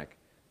 So Frank,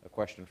 a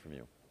question from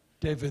you.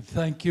 David,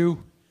 thank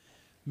you.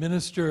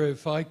 Minister,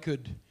 if I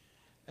could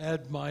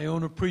add my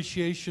own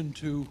appreciation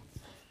to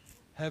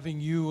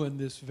having you on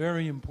this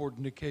very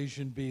important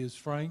occasion be as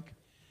frank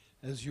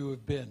as you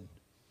have been.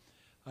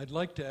 I'd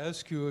like to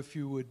ask you if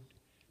you would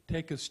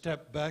take a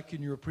step back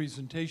in your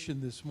presentation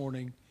this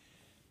morning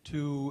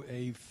to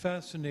a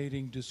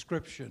fascinating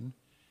description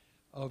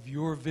of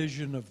your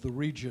vision of the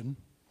region,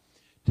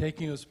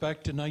 taking us back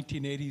to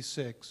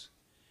 1986,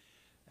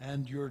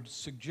 and your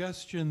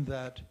suggestion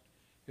that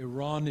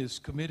Iran is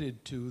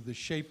committed to the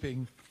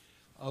shaping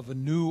of a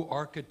new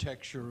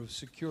architecture of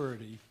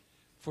security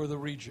for the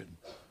region.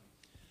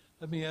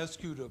 Let me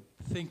ask you to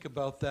think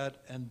about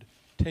that and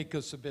take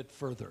us a bit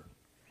further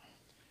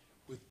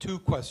with two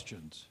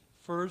questions.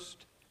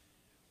 First,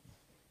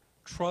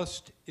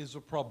 trust is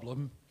a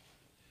problem,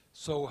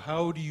 so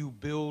how do you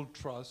build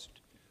trust?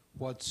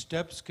 What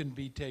steps can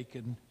be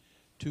taken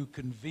to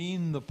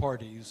convene the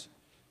parties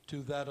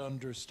to that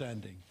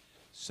understanding?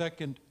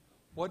 Second,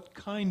 what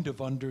kind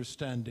of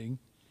understanding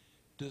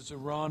does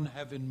Iran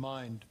have in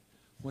mind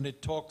when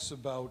it talks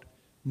about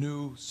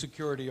new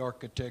security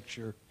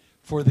architecture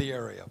for the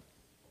area?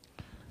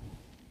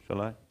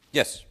 Shall I?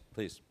 Yes,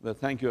 please. Well,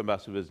 thank you,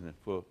 Ambassador Wisner,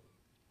 for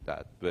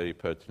that very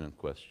pertinent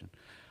question.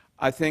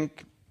 I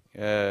think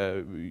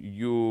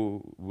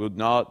you would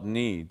not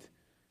need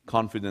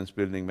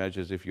confidence-building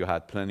measures if you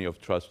had plenty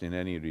of trust in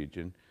any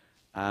region.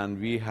 And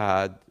we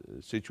had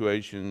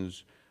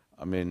situations,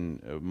 I mean,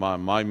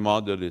 my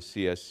model is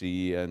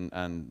CSCE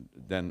and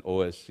then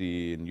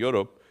OSCE in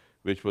Europe,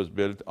 which was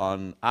built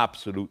on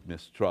absolute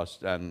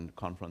mistrust and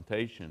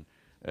confrontation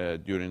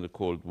during the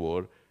Cold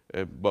War,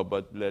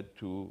 but led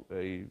to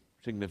a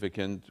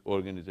significant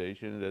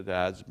organization that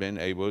has been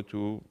able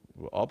to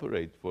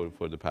operate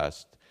for the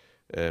past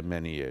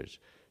many years.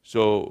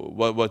 So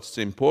what's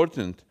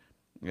important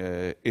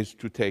is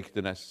to take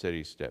the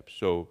necessary steps.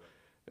 So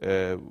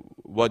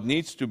what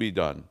needs to be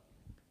done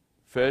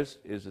first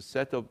is a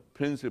set of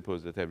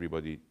principles that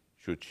everybody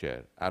should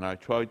share. And I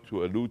tried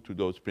to allude to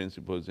those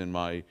principles in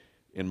my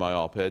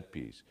op-ed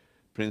piece.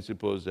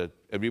 Principles that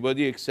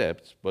everybody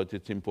accepts, but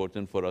it's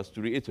important for us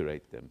to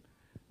reiterate them.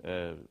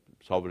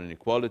 Sovereign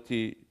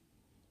equality,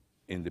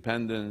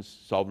 independence,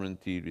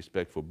 sovereignty,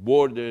 respect for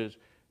borders,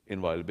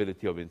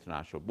 inviolability of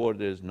international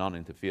borders,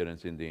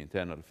 non-interference in the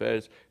internal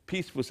affairs,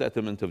 peaceful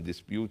settlement of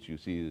disputes, you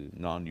see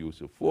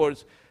non-use of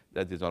force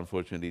that is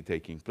unfortunately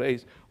taking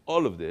place.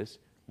 All of this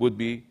would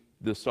be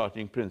the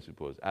starting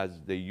principles. As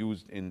they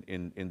used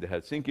in the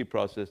Helsinki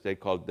process, they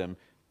called them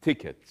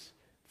tickets.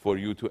 For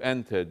you to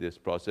enter this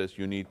process,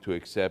 you need to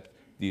accept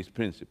these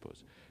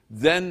principles.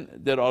 Then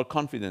there are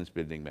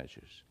confidence-building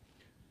measures.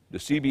 The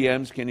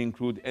CBMs can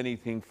include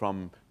anything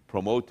from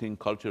promoting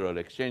cultural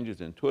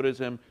exchanges and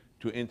tourism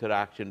to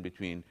interaction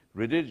between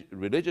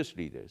religious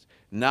leaders.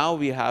 Now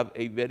we have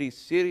a very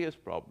serious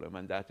problem,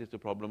 and that is the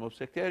problem of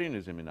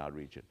sectarianism in our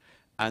region.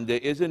 And there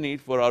is a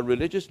need for our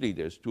religious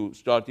leaders to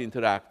start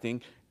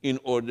interacting in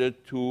order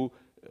to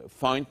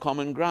find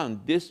common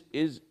ground. This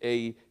is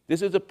a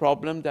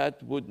problem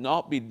that would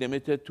not be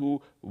limited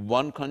to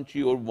one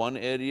country or one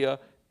area.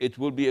 It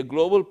will be a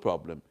global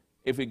problem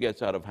if it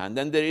gets out of hand.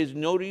 And there is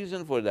no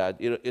reason for that.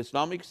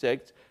 Islamic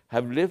sects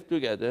have lived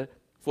together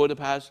for the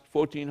past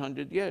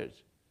 1400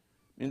 years.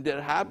 And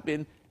there have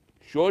been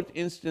short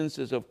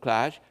instances of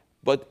clash,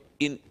 but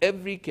in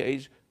every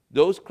case,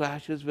 those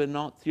clashes were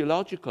not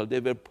theological, they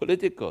were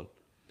political.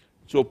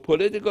 So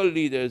political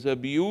leaders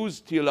have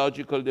used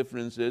theological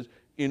differences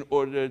in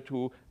order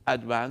to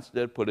advance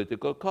their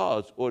political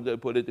cause or their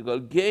political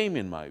game,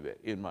 in my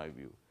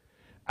view.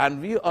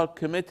 And we are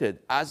committed,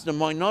 as the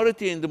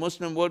minority in the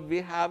Muslim world,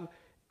 we have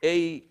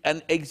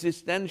an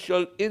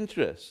existential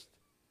interest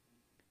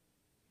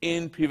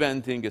in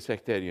preventing a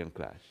sectarian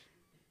clash.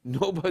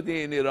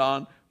 Nobody in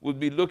Iran would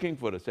be looking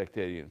for a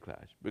sectarian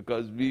clash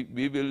because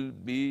we will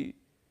be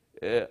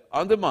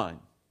undermined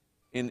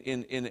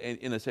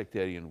in a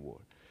sectarian war.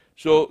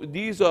 So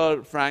these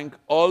are, Frank,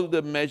 all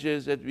the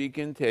measures that we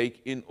can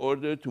take in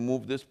order to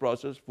move this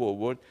process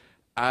forward.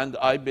 And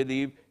I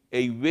believe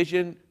a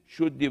vision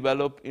should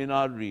develop in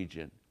our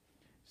region.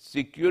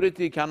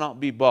 Security cannot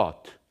be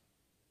bought.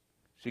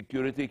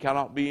 Security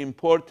cannot be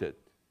imported.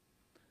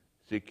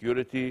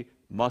 Security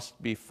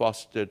must be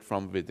fostered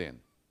from within.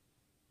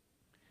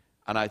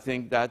 And I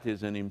think that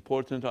is an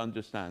important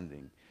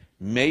understanding.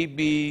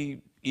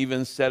 Maybe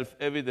even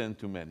self-evident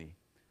to many,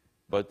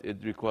 but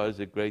it requires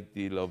a great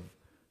deal of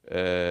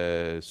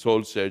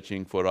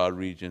soul-searching for our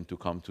region to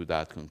come to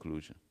that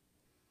conclusion.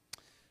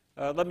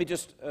 Let me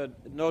just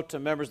note to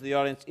members of the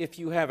audience, if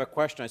you have a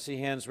question, I see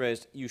hands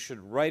raised, you should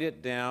write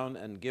it down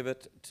and give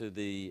it to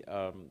the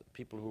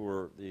people who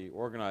are the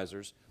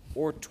organizers,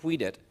 or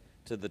tweet it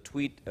to the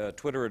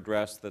Twitter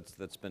address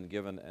that's been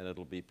given, and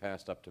it'll be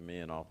passed up to me,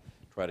 and I'll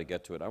try to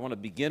get to it. I want to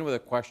begin with a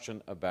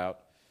question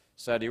about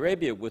Saudi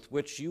Arabia, with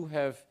which you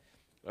have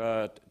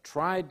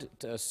tried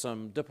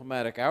some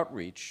diplomatic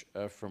outreach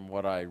from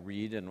what I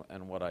read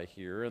and what I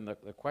hear. And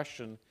the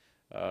question,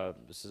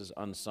 this is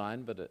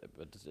unsigned, but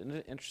it's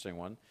an interesting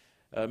one.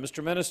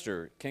 Mr.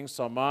 Minister, King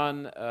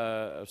Salman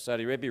of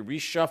Saudi Arabia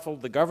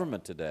reshuffled the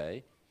government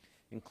today,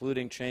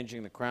 including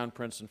changing the crown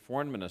prince and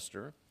foreign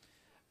minister.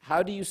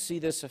 How do you see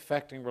this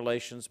affecting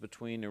relations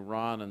between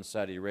Iran and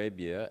Saudi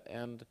Arabia?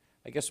 And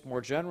I guess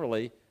more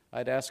generally,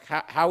 I'd ask,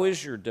 how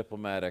is your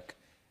diplomatic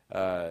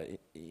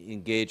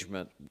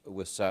engagement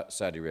with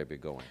Saudi Arabia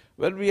going?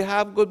 Well, we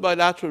have good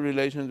bilateral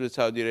relations with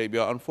Saudi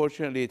Arabia.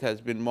 Unfortunately, it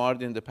has been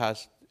marred in the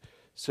past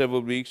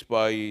several weeks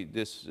by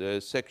this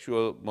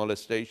sexual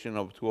molestation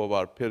of two of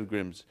our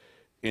pilgrims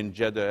in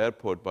Jeddah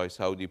airport by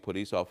Saudi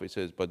police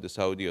officers, but the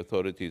Saudi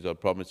authorities are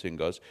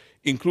promising us,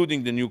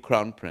 including the new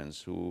crown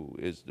prince, who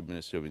is the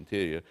Minister of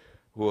Interior,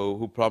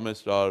 who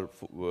promised our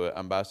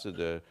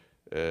ambassador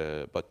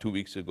about 2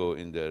 weeks ago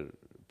in their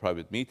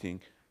private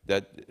meeting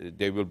that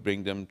they will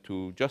bring them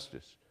to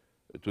justice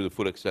to the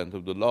full extent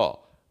of the law.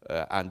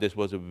 And this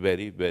was a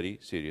very, very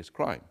serious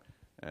crime.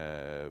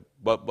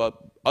 But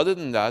other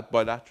than that,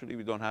 bilaterally,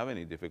 we don't have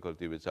any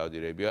difficulty with Saudi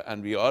Arabia,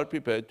 and we are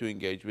prepared to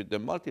engage with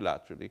them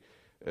multilaterally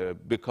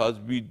because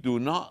we do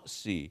not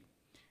see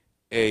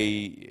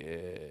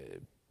we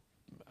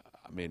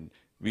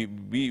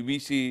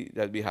see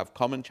that we have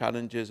common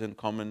challenges and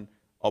common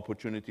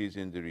opportunities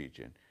in the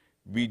region.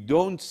 We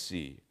don't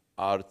see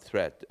our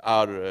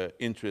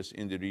interest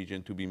in the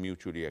region to be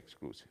mutually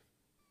exclusive.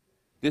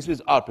 This is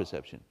our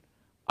perception.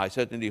 I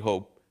certainly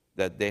hope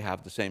that they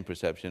have the same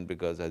perception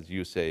because, as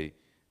you say,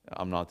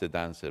 I'm not a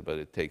dancer, but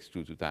it takes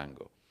two to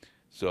tango.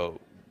 So,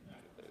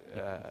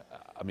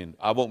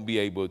 I won't be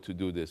able to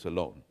do this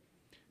alone.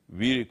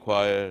 We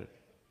require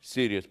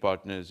serious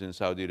partners in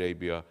Saudi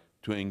Arabia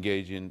to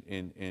engage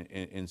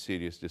in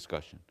serious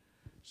discussion.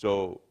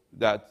 So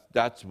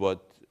that's what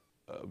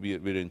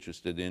we're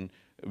interested in.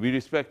 We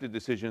respect the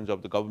decisions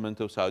of the government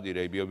of Saudi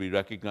Arabia. We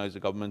recognize the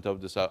government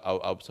of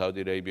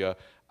Saudi Arabia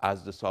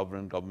as the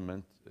sovereign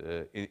government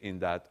in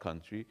that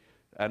country.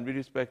 and we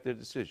respect their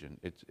decision.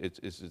 It's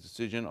a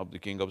decision of the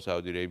King of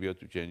Saudi Arabia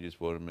to change his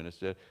foreign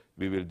minister.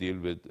 We will deal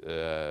with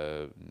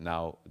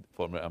now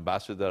former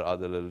Ambassador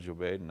Adel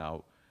al-Jubeir,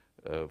 now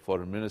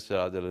Foreign Minister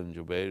Adel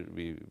al-Jubeir.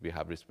 We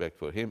have respect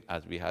for him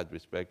as we had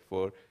respect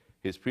for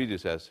his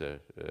predecessor,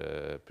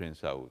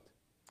 Prince Saud.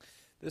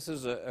 This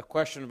is a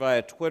question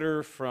via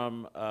Twitter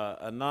from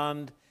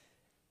Anand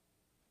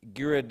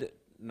Girid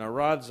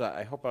Naradza,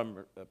 I hope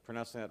I'm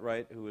pronouncing that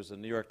right, who is a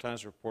New York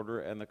Times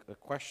reporter, and the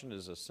question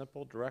is a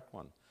simple, direct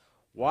one.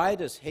 Why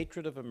does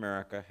hatred of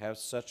America have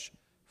such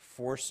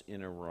force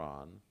in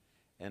Iran,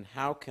 and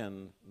how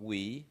can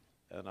we,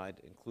 and I'd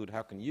include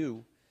how can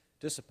you,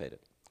 dissipate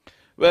it?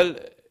 Well,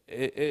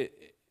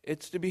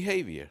 it's the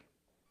behavior.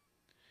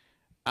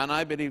 And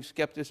I believe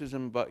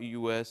skepticism about the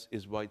U.S.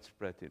 is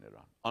widespread in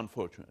Iran,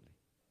 unfortunately.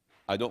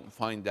 I don't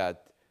find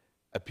that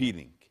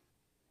appealing,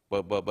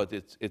 but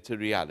it's a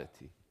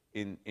reality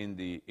in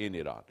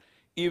Iran.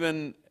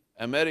 Even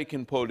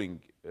American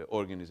polling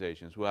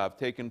organizations who have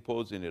taken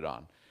polls in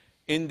Iran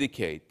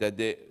indicate that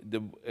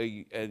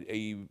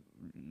a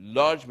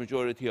large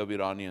majority of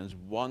Iranians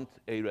want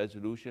a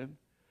resolution,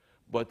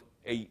 but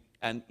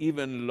an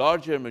even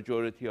larger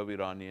majority of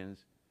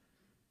Iranians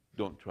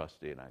don't trust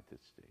the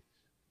United States.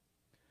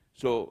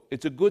 So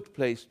it's a good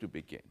place to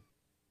begin.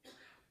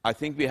 I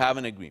think we have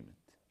an agreement,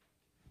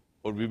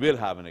 or we will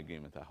have an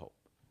agreement, I hope.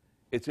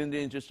 It's in the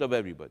interest of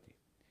everybody.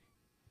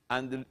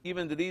 And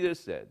even the leader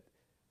said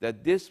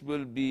that this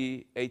will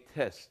be a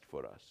test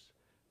for us,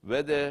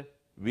 whether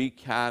we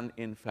can,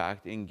 in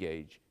fact,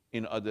 engage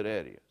in other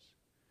areas.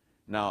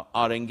 Now,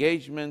 our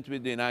engagement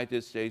with the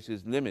United States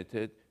is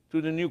limited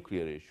to the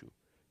nuclear issue.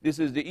 This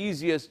is the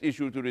easiest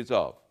issue to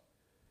resolve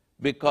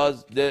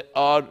because there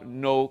are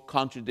no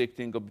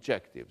contradicting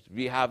objectives.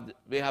 We have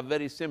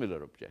very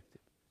similar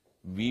objectives.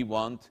 We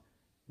want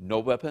no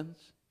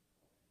weapons,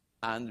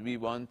 and we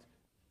want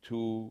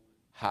to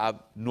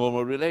have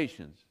normal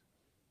relations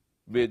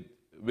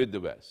with the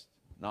West,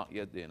 not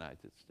yet the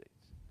United States,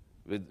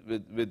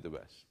 with the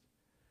West.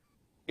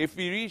 If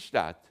we reach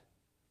that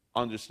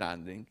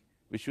understanding,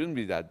 which shouldn't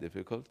be that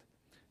difficult,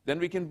 then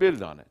we can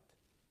build on it.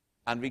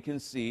 And we can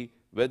see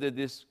whether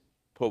this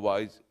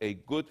provides a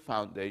good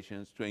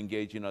foundation to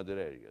engage in other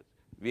areas.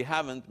 We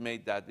haven't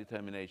made that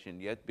determination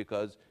yet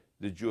because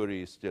the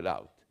jury is still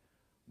out.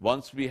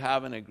 Once we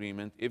have an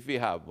agreement, if we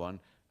have one,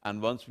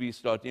 and once we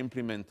start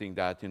implementing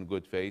that in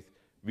good faith,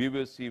 we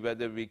will see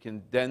whether we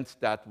can dent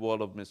that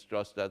wall of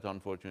mistrust that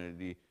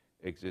unfortunately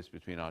exists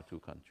between our two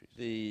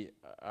countries.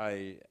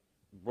 I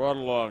brought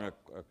along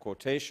a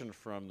quotation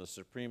from the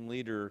Supreme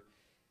Leader.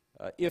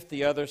 If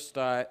the other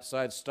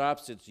side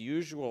stops its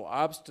usual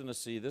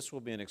obstinacy, this will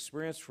be an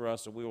experience for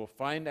us, and we will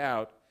find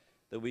out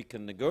that we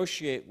can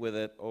negotiate with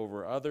it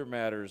over other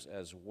matters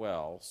as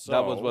well. So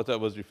that was what I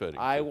was referring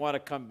to. I want to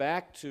come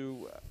back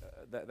to,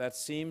 that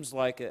seems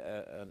like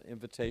an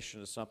invitation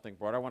to something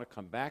broad. I want to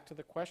come back to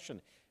the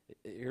question.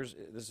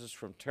 This is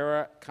from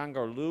Tara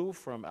Kangarloo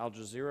from Al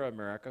Jazeera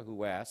America,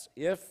 who asks,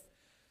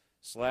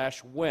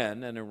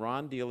 if/when an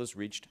Iran deal is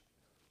reached,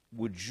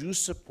 would you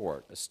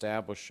support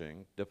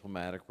establishing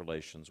diplomatic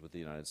relations with the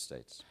United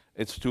States?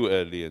 It's too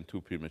early and too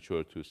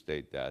premature to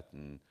state that.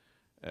 And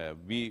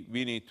we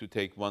need to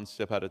take one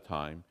step at a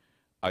time.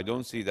 I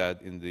don't see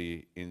that in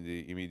the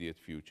immediate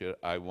future.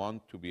 I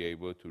want to be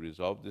able to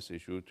resolve this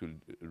issue, to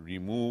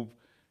remove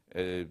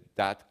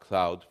that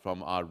cloud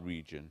from our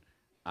region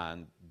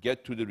and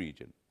get to the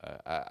region.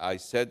 I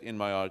said in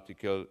my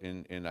article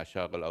in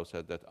Al-Sharq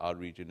al-Awsat that our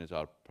region is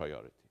our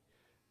priority.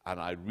 And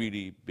I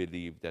really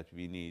believe that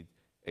we need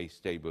a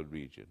stable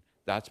region.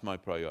 That's my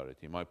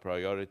priority. My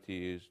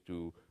priority is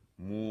to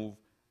move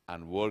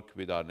and work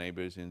with our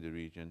neighbors in the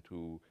region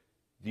to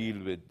deal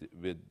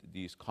with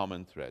these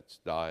common threats,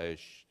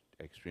 Daesh,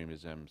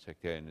 extremism,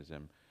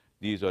 sectarianism.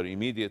 These are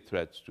immediate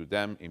threats to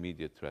them,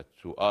 immediate threats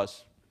to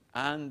us,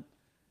 and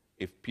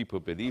if people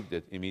believe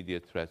that,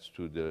 immediate threats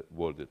to the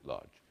world at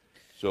large.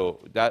 So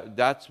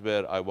that's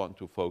where I want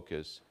to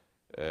focus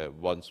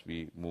once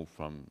we move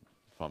from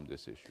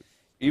this issue.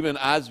 Even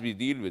as we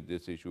deal with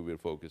this issue, we're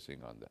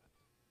focusing on that.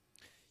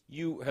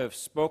 You have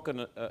spoken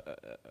at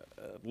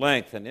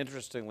length and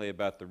interestingly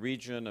about the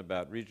region,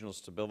 about regional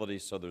stability,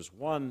 so there's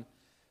one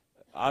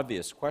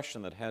obvious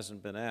question that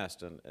hasn't been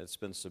asked, and it's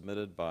been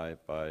submitted by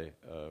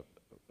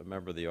a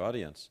member of the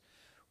audience.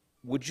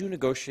 Would you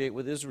negotiate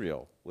with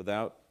Israel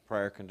without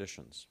prior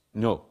conditions?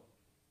 No,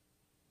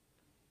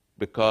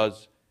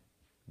 because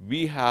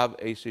we have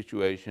a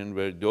situation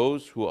where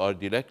those who are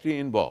directly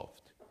involved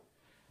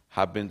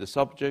have been the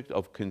subject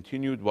of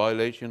continued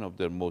violation of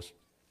their most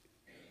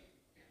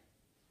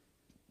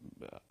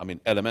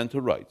elemental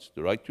rights,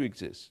 the right to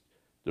exist,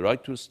 the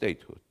right to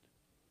statehood.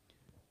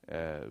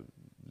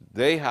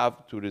 They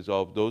have to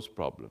resolve those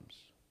problems.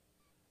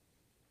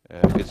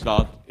 It's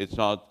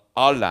not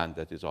our land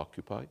that is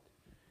occupied.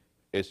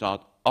 It's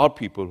not our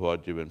people who are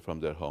driven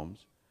from their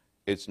homes.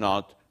 It's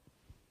not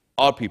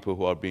our people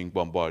who are being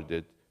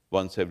bombarded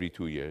once every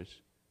 2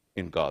 years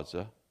in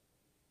Gaza.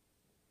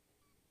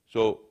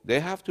 So they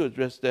have to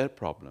address their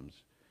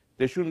problems.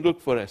 They shouldn't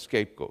look for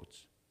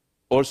scapegoats.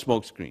 or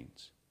smoke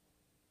screens.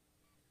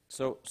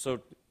 So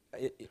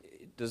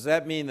does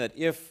that mean that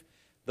if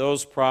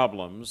those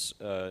problems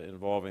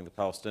involving the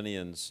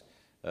Palestinians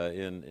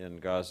in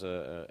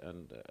Gaza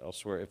and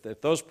elsewhere,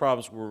 if those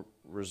problems were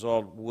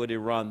resolved, would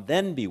Iran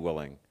then be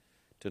willing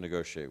to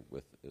negotiate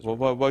with Israel?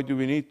 Well, why do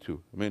we need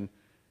to? I mean,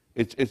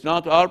 it's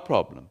not our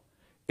problem.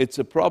 It's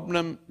a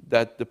problem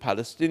that the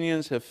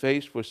Palestinians have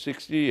faced for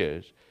 60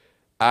 years.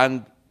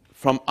 And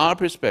from our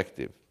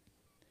perspective,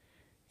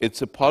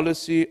 it's a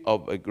policy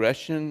of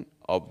aggression,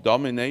 of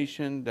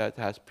domination that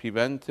has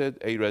prevented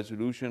a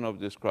resolution of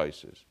this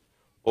crisis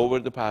over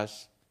the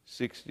past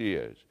 60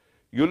 years.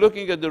 You're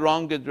looking at the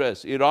wrong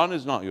address. Iran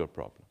is not your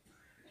problem.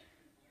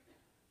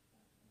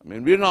 I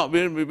mean,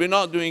 we're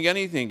not doing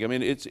anything. I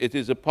mean, it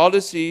is a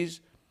policies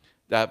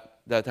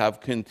that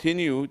have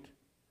continued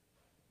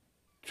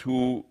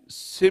to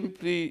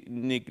simply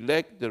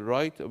neglect the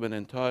right of an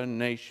entire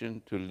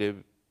nation to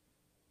live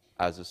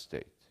as a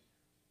state,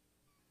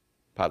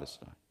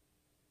 Palestine.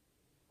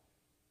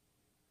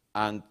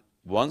 And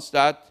once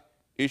that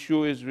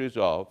issue is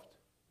resolved,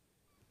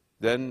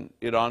 then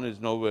Iran is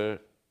nowhere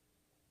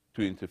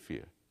to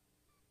interfere.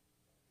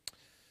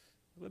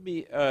 Let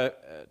me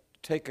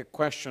take a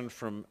question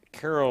from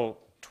Carol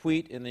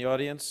Tweet in the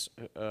audience,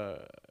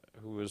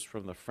 who is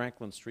from the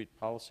Franklin Street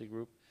Policy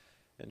Group.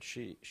 And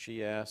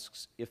she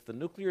asks, if the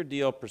nuclear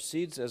deal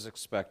proceeds as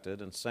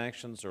expected and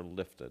sanctions are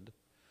lifted,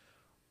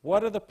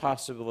 what are the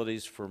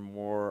possibilities for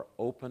more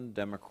open,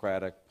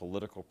 democratic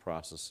political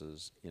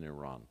processes in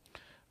Iran?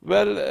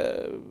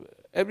 Well,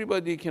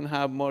 everybody can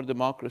have more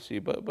democracy,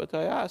 but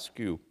I ask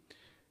you,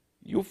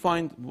 you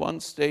find one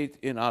state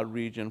in our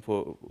region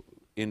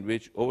in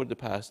which over the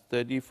past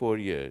 34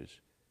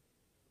 years,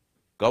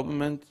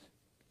 government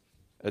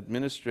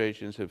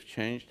administrations have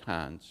changed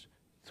hands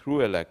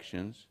through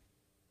elections,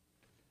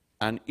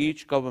 and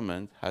each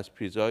government has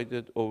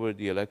presided over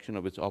the election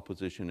of its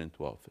opposition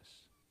into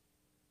office.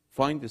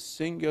 Find a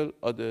single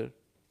other,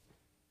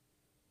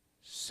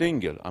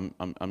 single.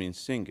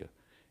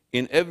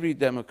 In every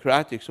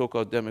democratic,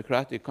 so-called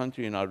democratic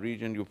country in our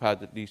region, you've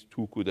had at least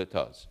 2 coups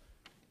d'etats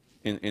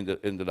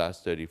in the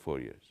last 34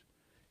 years.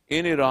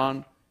 In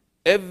Iran,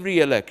 every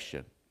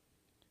election,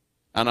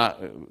 and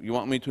you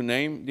want me to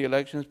name the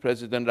elections?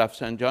 President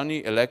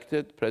Rafsanjani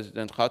elected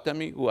President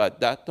Khatami, who at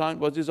that time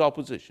was his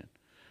opposition.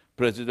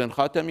 President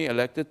Khatami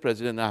elected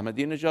President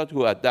Ahmadinejad,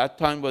 who at that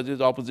time was his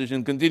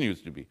opposition,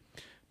 continues to be.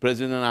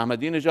 President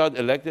Ahmadinejad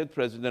elected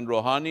President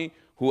Rouhani,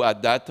 who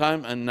at that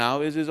time and now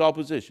is his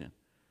opposition.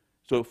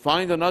 So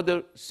find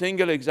another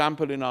single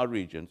example in our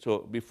region. So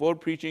before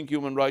preaching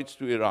human rights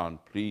to Iran,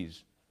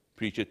 please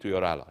preach it to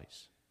your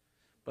allies.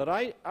 But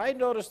I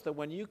noticed that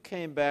when you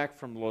came back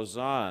from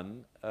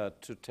Lausanne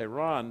to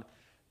Tehran,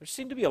 there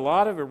seemed to be a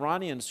lot of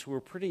Iranians who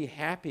were pretty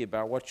happy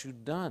about what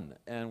you'd done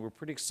and were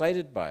pretty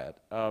excited by it,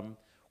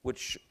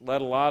 which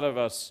led a lot of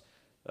us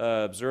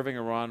observing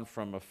Iran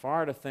from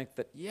afar to think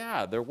that,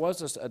 yeah, there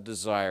was a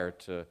desire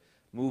to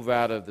move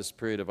out of this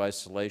period of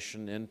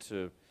isolation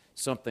into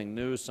something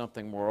new,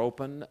 something more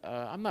open.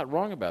 I'm not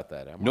wrong about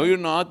that, am I? No, you're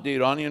not. The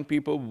Iranian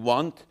people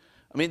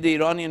the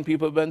Iranian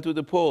people went to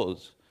the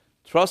polls,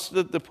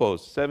 trusted the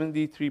polls.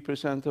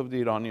 73% of the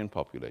Iranian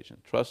population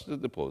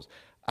trusted the polls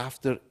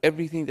after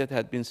everything that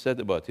had been said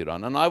about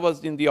Iran. And I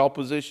was in the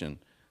opposition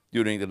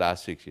during the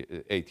last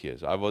 8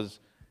 years. I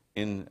was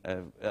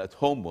at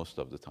home most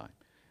of the time,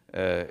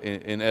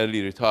 in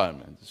early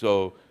retirement.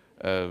 So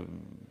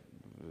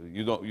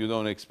you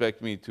don't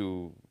expect me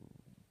to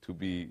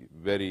be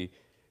very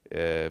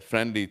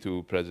friendly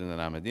to President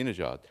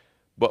Ahmadinejad.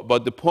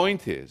 But the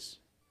point is,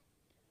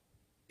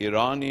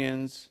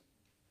 Iranians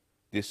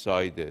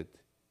decided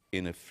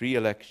in a free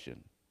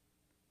election,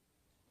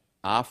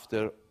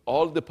 after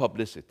all the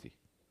publicity,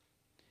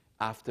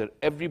 after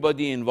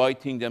everybody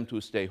inviting them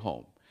to stay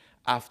home,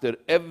 after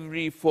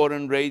every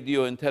foreign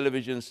radio and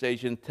television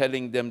station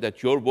telling them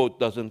that your vote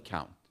doesn't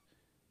count,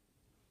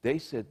 they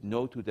said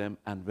no to them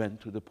and went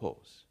to the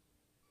polls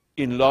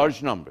in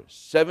large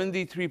numbers,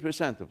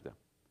 73% of them,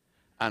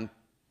 and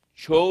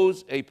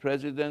chose a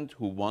president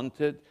who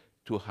wanted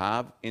to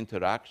have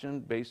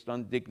interaction based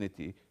on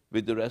dignity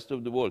with the rest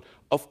of the world.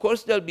 Of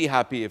course, they'll be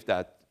happy if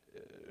that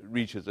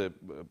reaches a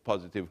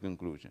positive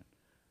conclusion.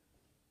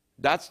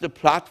 That's the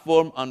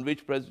platform on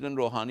which President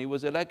Rouhani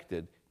was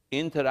elected,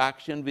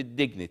 interaction with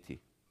dignity.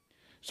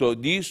 So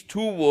these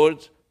 2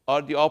 words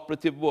are the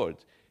operative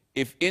words.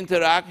 If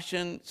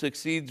interaction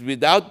succeeds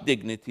without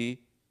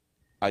dignity,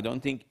 I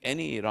don't think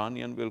any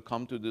Iranian will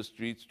come to the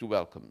streets to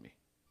welcome me.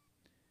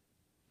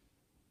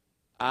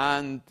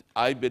 And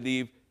I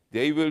believe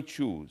they will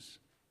choose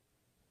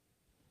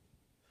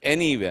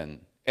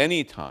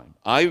anytime,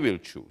 I will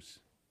choose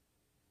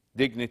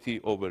dignity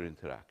over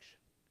interaction.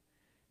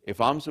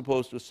 If I'm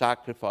supposed to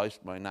sacrifice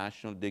my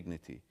national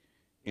dignity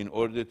in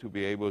order to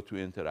be able to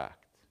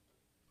interact,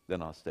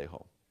 then I'll stay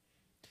home.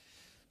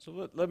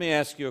 So let me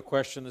ask you a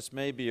question. This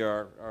may be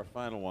our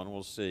final one,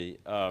 we'll see,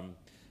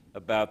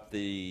 about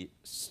the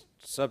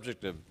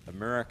subject of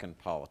American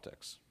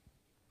politics.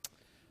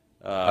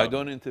 I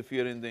don't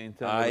interfere in the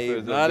internal affairs of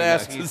I'm the not United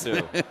asking you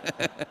States.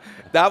 to.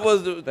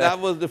 That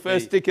was the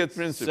first ticket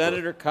principle.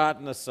 Senator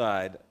Cotton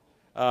aside,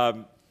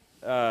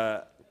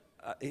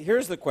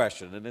 here's the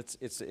question, and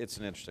it's an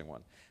interesting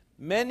one.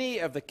 Many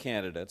of the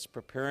candidates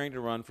preparing to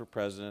run for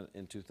president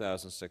in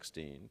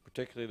 2016,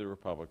 particularly the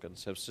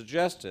Republicans, have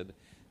suggested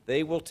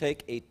they will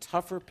take a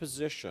tougher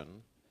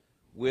position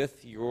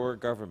with your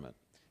government.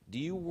 Do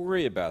you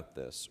worry about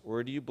this,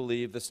 or do you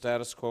believe the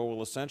status quo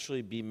will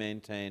essentially be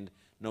maintained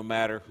no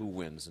matter who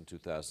wins in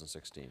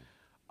 2016?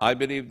 I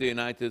believe the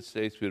United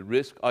States will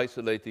risk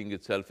isolating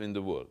itself in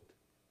the world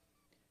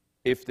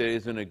if there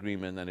is an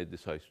agreement and it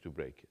decides to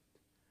break it.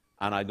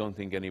 And I don't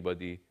think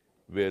anybody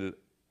will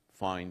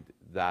find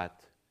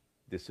that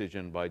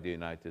decision by the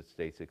United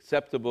States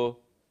acceptable.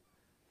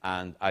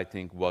 And I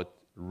think what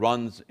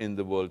runs in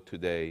the world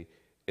today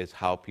is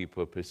how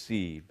people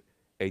perceive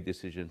a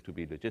decision to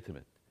be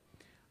legitimate.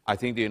 I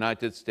think the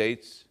United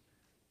States,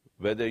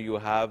 whether you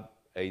have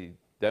a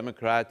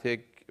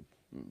Democratic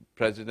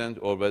president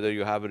or whether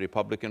you have a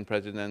Republican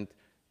president,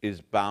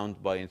 is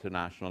bound by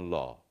international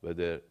law,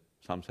 whether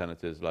some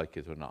senators like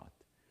it or not.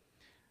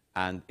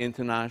 And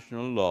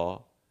international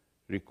law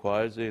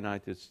requires the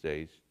United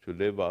States to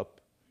live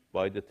up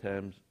by the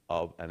terms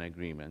of an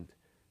agreement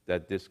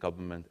that this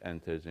government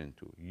enters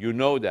into. You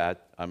know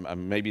that,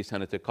 maybe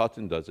Senator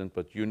Cotton doesn't,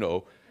 but you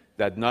know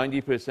that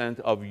 90%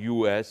 of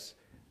U.S.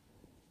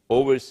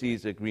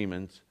 overseas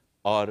agreements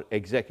are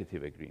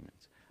executive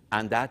agreements.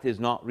 And that is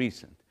not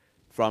recent.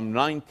 From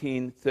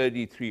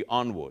 1933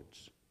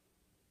 onwards,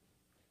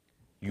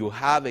 you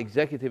have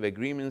executive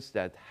agreements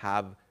that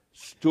have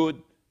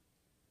stood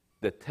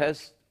the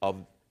test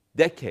of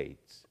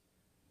decades.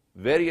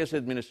 Various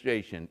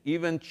administrations,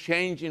 even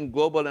change in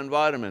global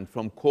environment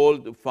from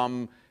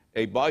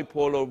a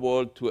bipolar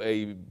world to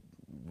a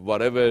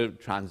whatever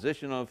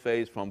transitional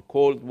phase, from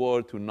Cold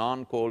War to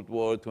non-Cold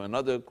War to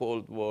another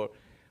Cold War.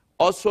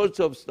 All sorts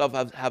of stuff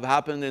have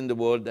happened in the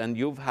world, and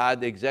you've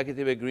had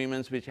executive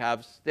agreements which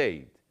have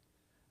stayed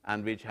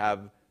and which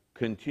have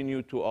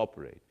continued to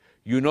operate.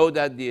 You know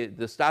that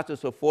the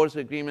status of force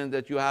agreement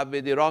that you have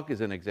with Iraq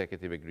is an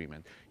executive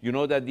agreement. You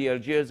know that the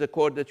Algiers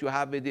Accord that you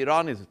have with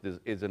Iran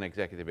is an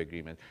executive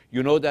agreement.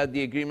 You know that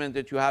the agreement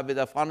that you have with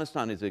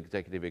Afghanistan is an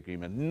executive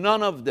agreement.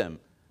 None of them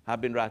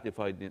have been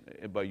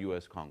ratified by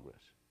U.S.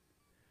 Congress.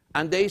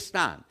 And they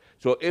stand.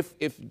 So if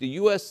the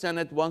U.S.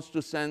 Senate wants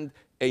to send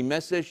a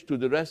message to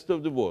the rest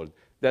of the world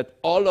that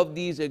all of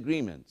these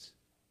agreements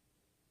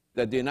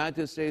that the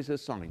United States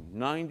has signed,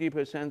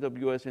 90% of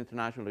U.S.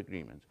 international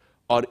agreements,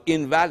 are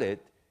invalid,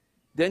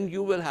 then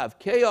you will have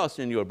chaos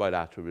in your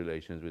bilateral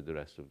relations with the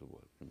rest of the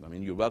world. I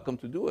mean, you're welcome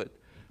to do it,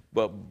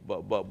 but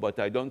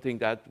I don't think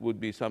that would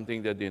be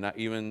something that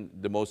even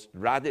the most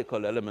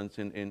radical elements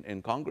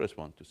in Congress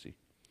want to see.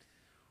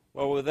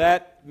 Well, with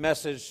that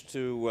message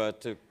to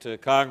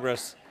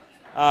Congress,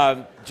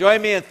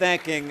 join me in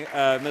thanking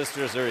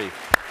Mr. Zarif.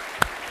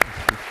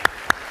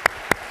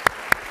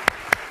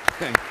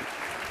 Thank you.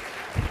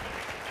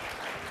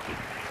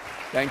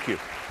 Thank you.